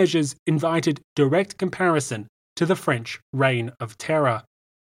repressive measures invited direct comparison to the French Reign of Terror.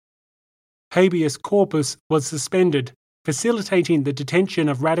 Habeas corpus was suspended, facilitating the detention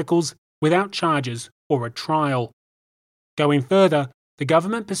of radicals without charges or a trial. Going further, the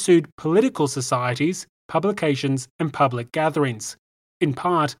government pursued political societies, publications, and public gatherings, in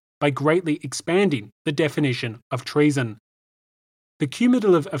part by greatly expanding the definition of treason. The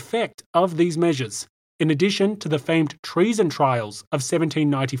cumulative effect of these measures, in addition to the famed treason trials of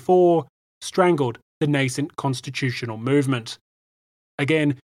 1794, strangled the nascent constitutional movement.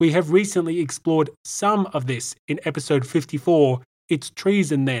 Again, we have recently explored some of this in episode 54, It's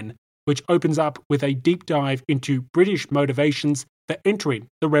Treason Then, which opens up with a deep dive into British motivations for entering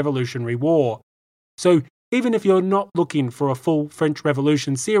the Revolutionary War. So even if you're not looking for a full French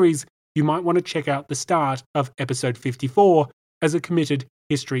Revolution series, you might want to check out the start of episode 54 as a committed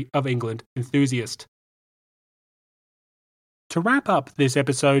History of England enthusiast. To wrap up this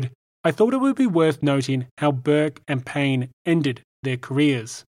episode, I thought it would be worth noting how Burke and Paine ended their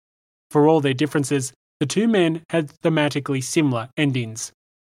careers. For all their differences, the two men had thematically similar endings.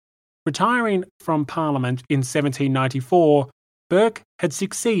 Retiring from Parliament in 1794, Burke had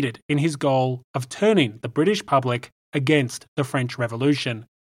succeeded in his goal of turning the British public against the French Revolution.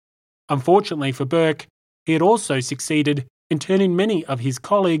 Unfortunately for Burke, he had also succeeded in turning many of his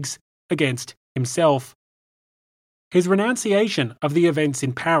colleagues against himself. His renunciation of the events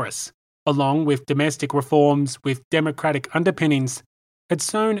in Paris, along with domestic reforms with democratic underpinnings, had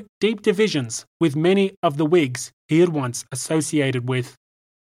sown deep divisions with many of the Whigs he had once associated with.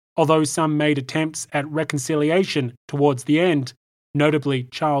 Although some made attempts at reconciliation towards the end, notably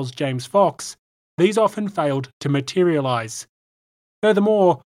Charles James Fox, these often failed to materialise.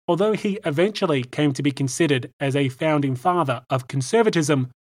 Furthermore, although he eventually came to be considered as a founding father of conservatism,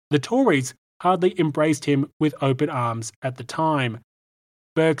 the Tories hardly embraced him with open arms at the time.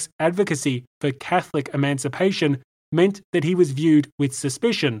 Burke's advocacy for Catholic emancipation meant that he was viewed with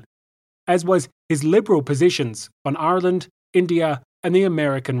suspicion, as was his liberal positions on Ireland, India, and the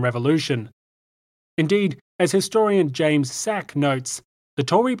American Revolution. Indeed, as historian James Sack notes, the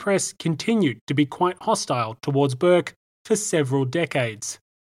Tory press continued to be quite hostile towards Burke for several decades.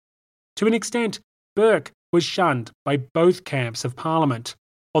 To an extent, Burke was shunned by both camps of Parliament,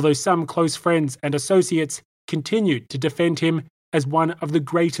 although some close friends and associates continued to defend him as one of the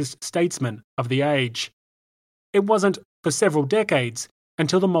greatest statesmen of the age. It wasn't for several decades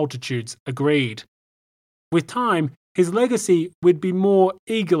until the multitudes agreed. With time, his legacy would be more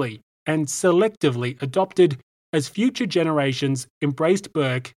eagerly and selectively adopted as future generations embraced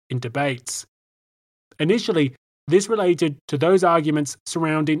Burke in debates. Initially, this related to those arguments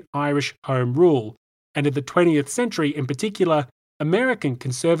surrounding Irish Home Rule, and in the 20th century in particular, American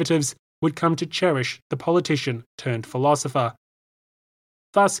conservatives would come to cherish the politician turned philosopher.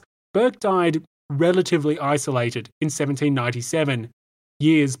 Thus, Burke died relatively isolated in 1797,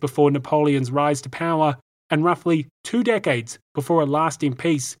 years before Napoleon's rise to power and roughly 2 decades before a lasting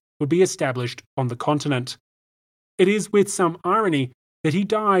peace would be established on the continent. It is with some irony that he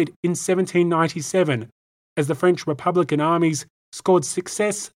died in 1797, as the French Republican armies scored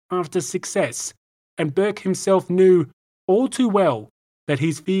success after success, and Burke himself knew all too well that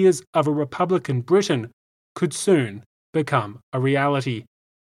his fears of a Republican Britain could soon become a reality.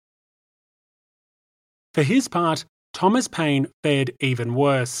 For his part, Thomas Paine fared even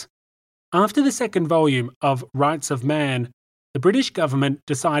worse. After the second volume of Rights of Man, the British government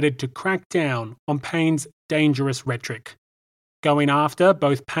decided to crack down on Paine's dangerous rhetoric. Going after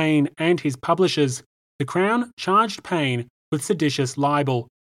both Paine and his publishers, the Crown charged Paine with seditious libel.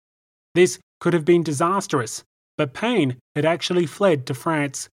 This could have been disastrous, but Paine had actually fled to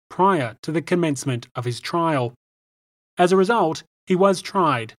France prior to the commencement of his trial. As a result, he was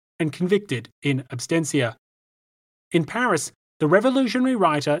tried and convicted in absentia. In Paris, the revolutionary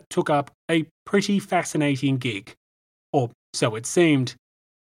writer took up a pretty fascinating gig, or so it seemed.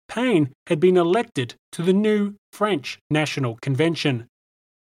 Paine had been elected to the new French National Convention.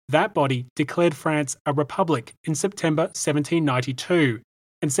 That body declared France a republic in September 1792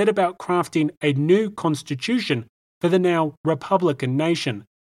 and set about crafting a new constitution for the now republican nation.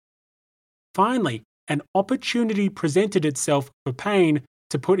 Finally, an opportunity presented itself for Paine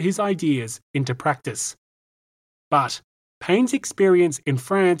to put his ideas into practice. But Paine's experience in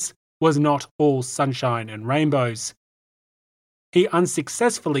France was not all sunshine and rainbows. He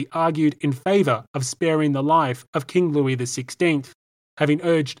unsuccessfully argued in favour of sparing the life of King Louis XVI, having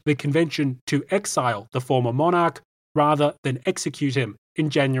urged the convention to exile the former monarch rather than execute him in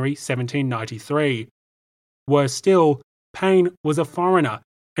January 1793. Worse still, Paine was a foreigner,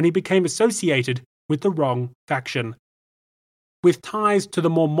 and he became associated with the wrong faction. With ties to the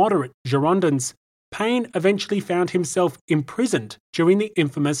more moderate Girondins, Paine eventually found himself imprisoned during the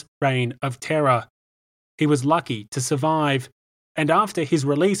infamous Reign of Terror. He was lucky to survive, and after his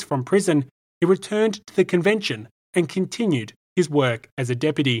release from prison, he returned to the convention and continued his work as a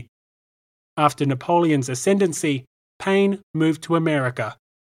deputy. After Napoleon's ascendancy, Paine moved to America.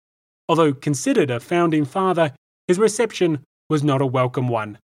 Although considered a founding father, his reception was not a welcome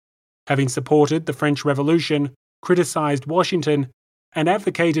one. Having supported the French Revolution, criticised Washington, and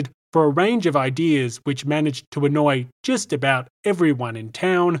advocated for a range of ideas which managed to annoy just about everyone in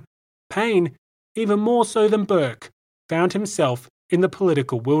town, Paine, even more so than Burke, found himself in the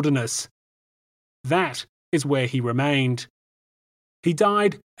political wilderness. That is where he remained. He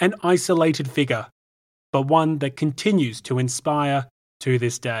died an isolated figure, but one that continues to inspire to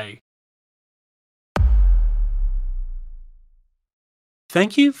this day.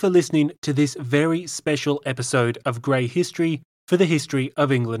 Thank you for listening to this very special episode of Grey History for the History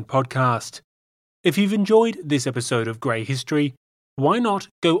of England podcast. If you've enjoyed this episode of Grey History, why not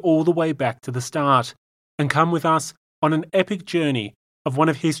go all the way back to the start and come with us on an epic journey of one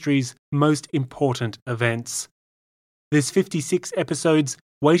of history's most important events? There's 56 episodes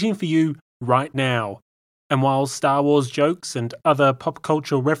waiting for you right now, and while Star Wars jokes and other pop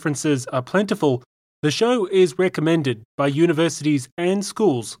culture references are plentiful, the show is recommended by universities and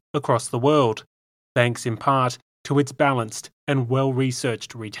schools across the world, thanks in part to its balanced and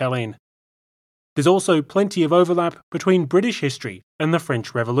well-researched retelling. There's also plenty of overlap between British history and the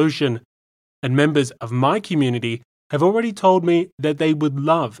French Revolution, and members of my community have already told me that they would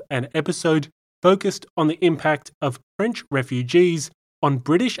love an episode focused on the impact of French refugees on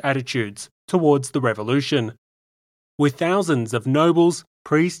British attitudes towards the Revolution. With thousands of nobles,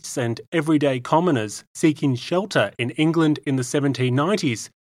 priests and everyday commoners seeking shelter in England in the 1790s,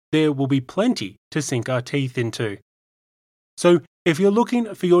 there will be plenty to sink our teeth into. So, if you're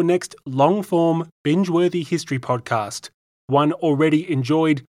looking for your next long-form, binge-worthy history podcast, one already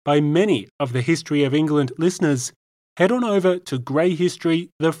enjoyed by many of the History of England listeners, head on over to Grey History,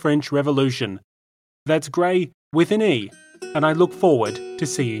 The French Revolution. That's Grey with an E, and I look forward to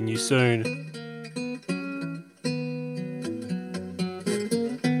seeing you soon.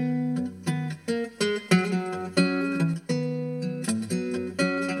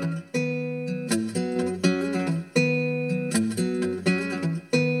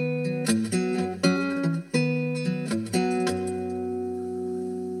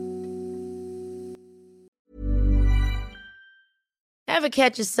 Ever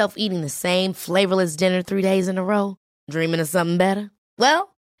catch yourself eating the same flavorless dinner 3 days in a row? Dreaming of something better?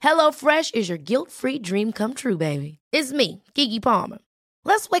 Well, HelloFresh is your guilt-free dream come true, baby. It's me, Keke Palmer.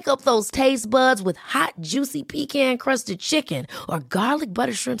 Let's wake up those taste buds with hot, juicy pecan-crusted chicken or garlic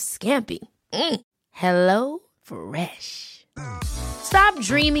butter shrimp scampi. Hello Fresh. Stop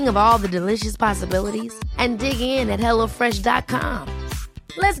dreaming of all the delicious possibilities and dig in at HelloFresh.com.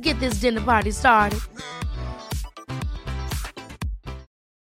 Let's get this dinner party started.